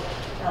both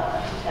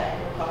to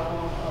tackle the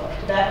problem of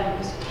tobacco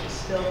use, which is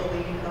still the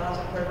leading cause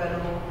of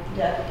preventable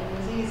death and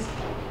disease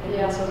in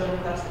Minnesota and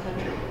across the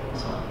country.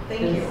 So,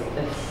 thank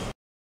you.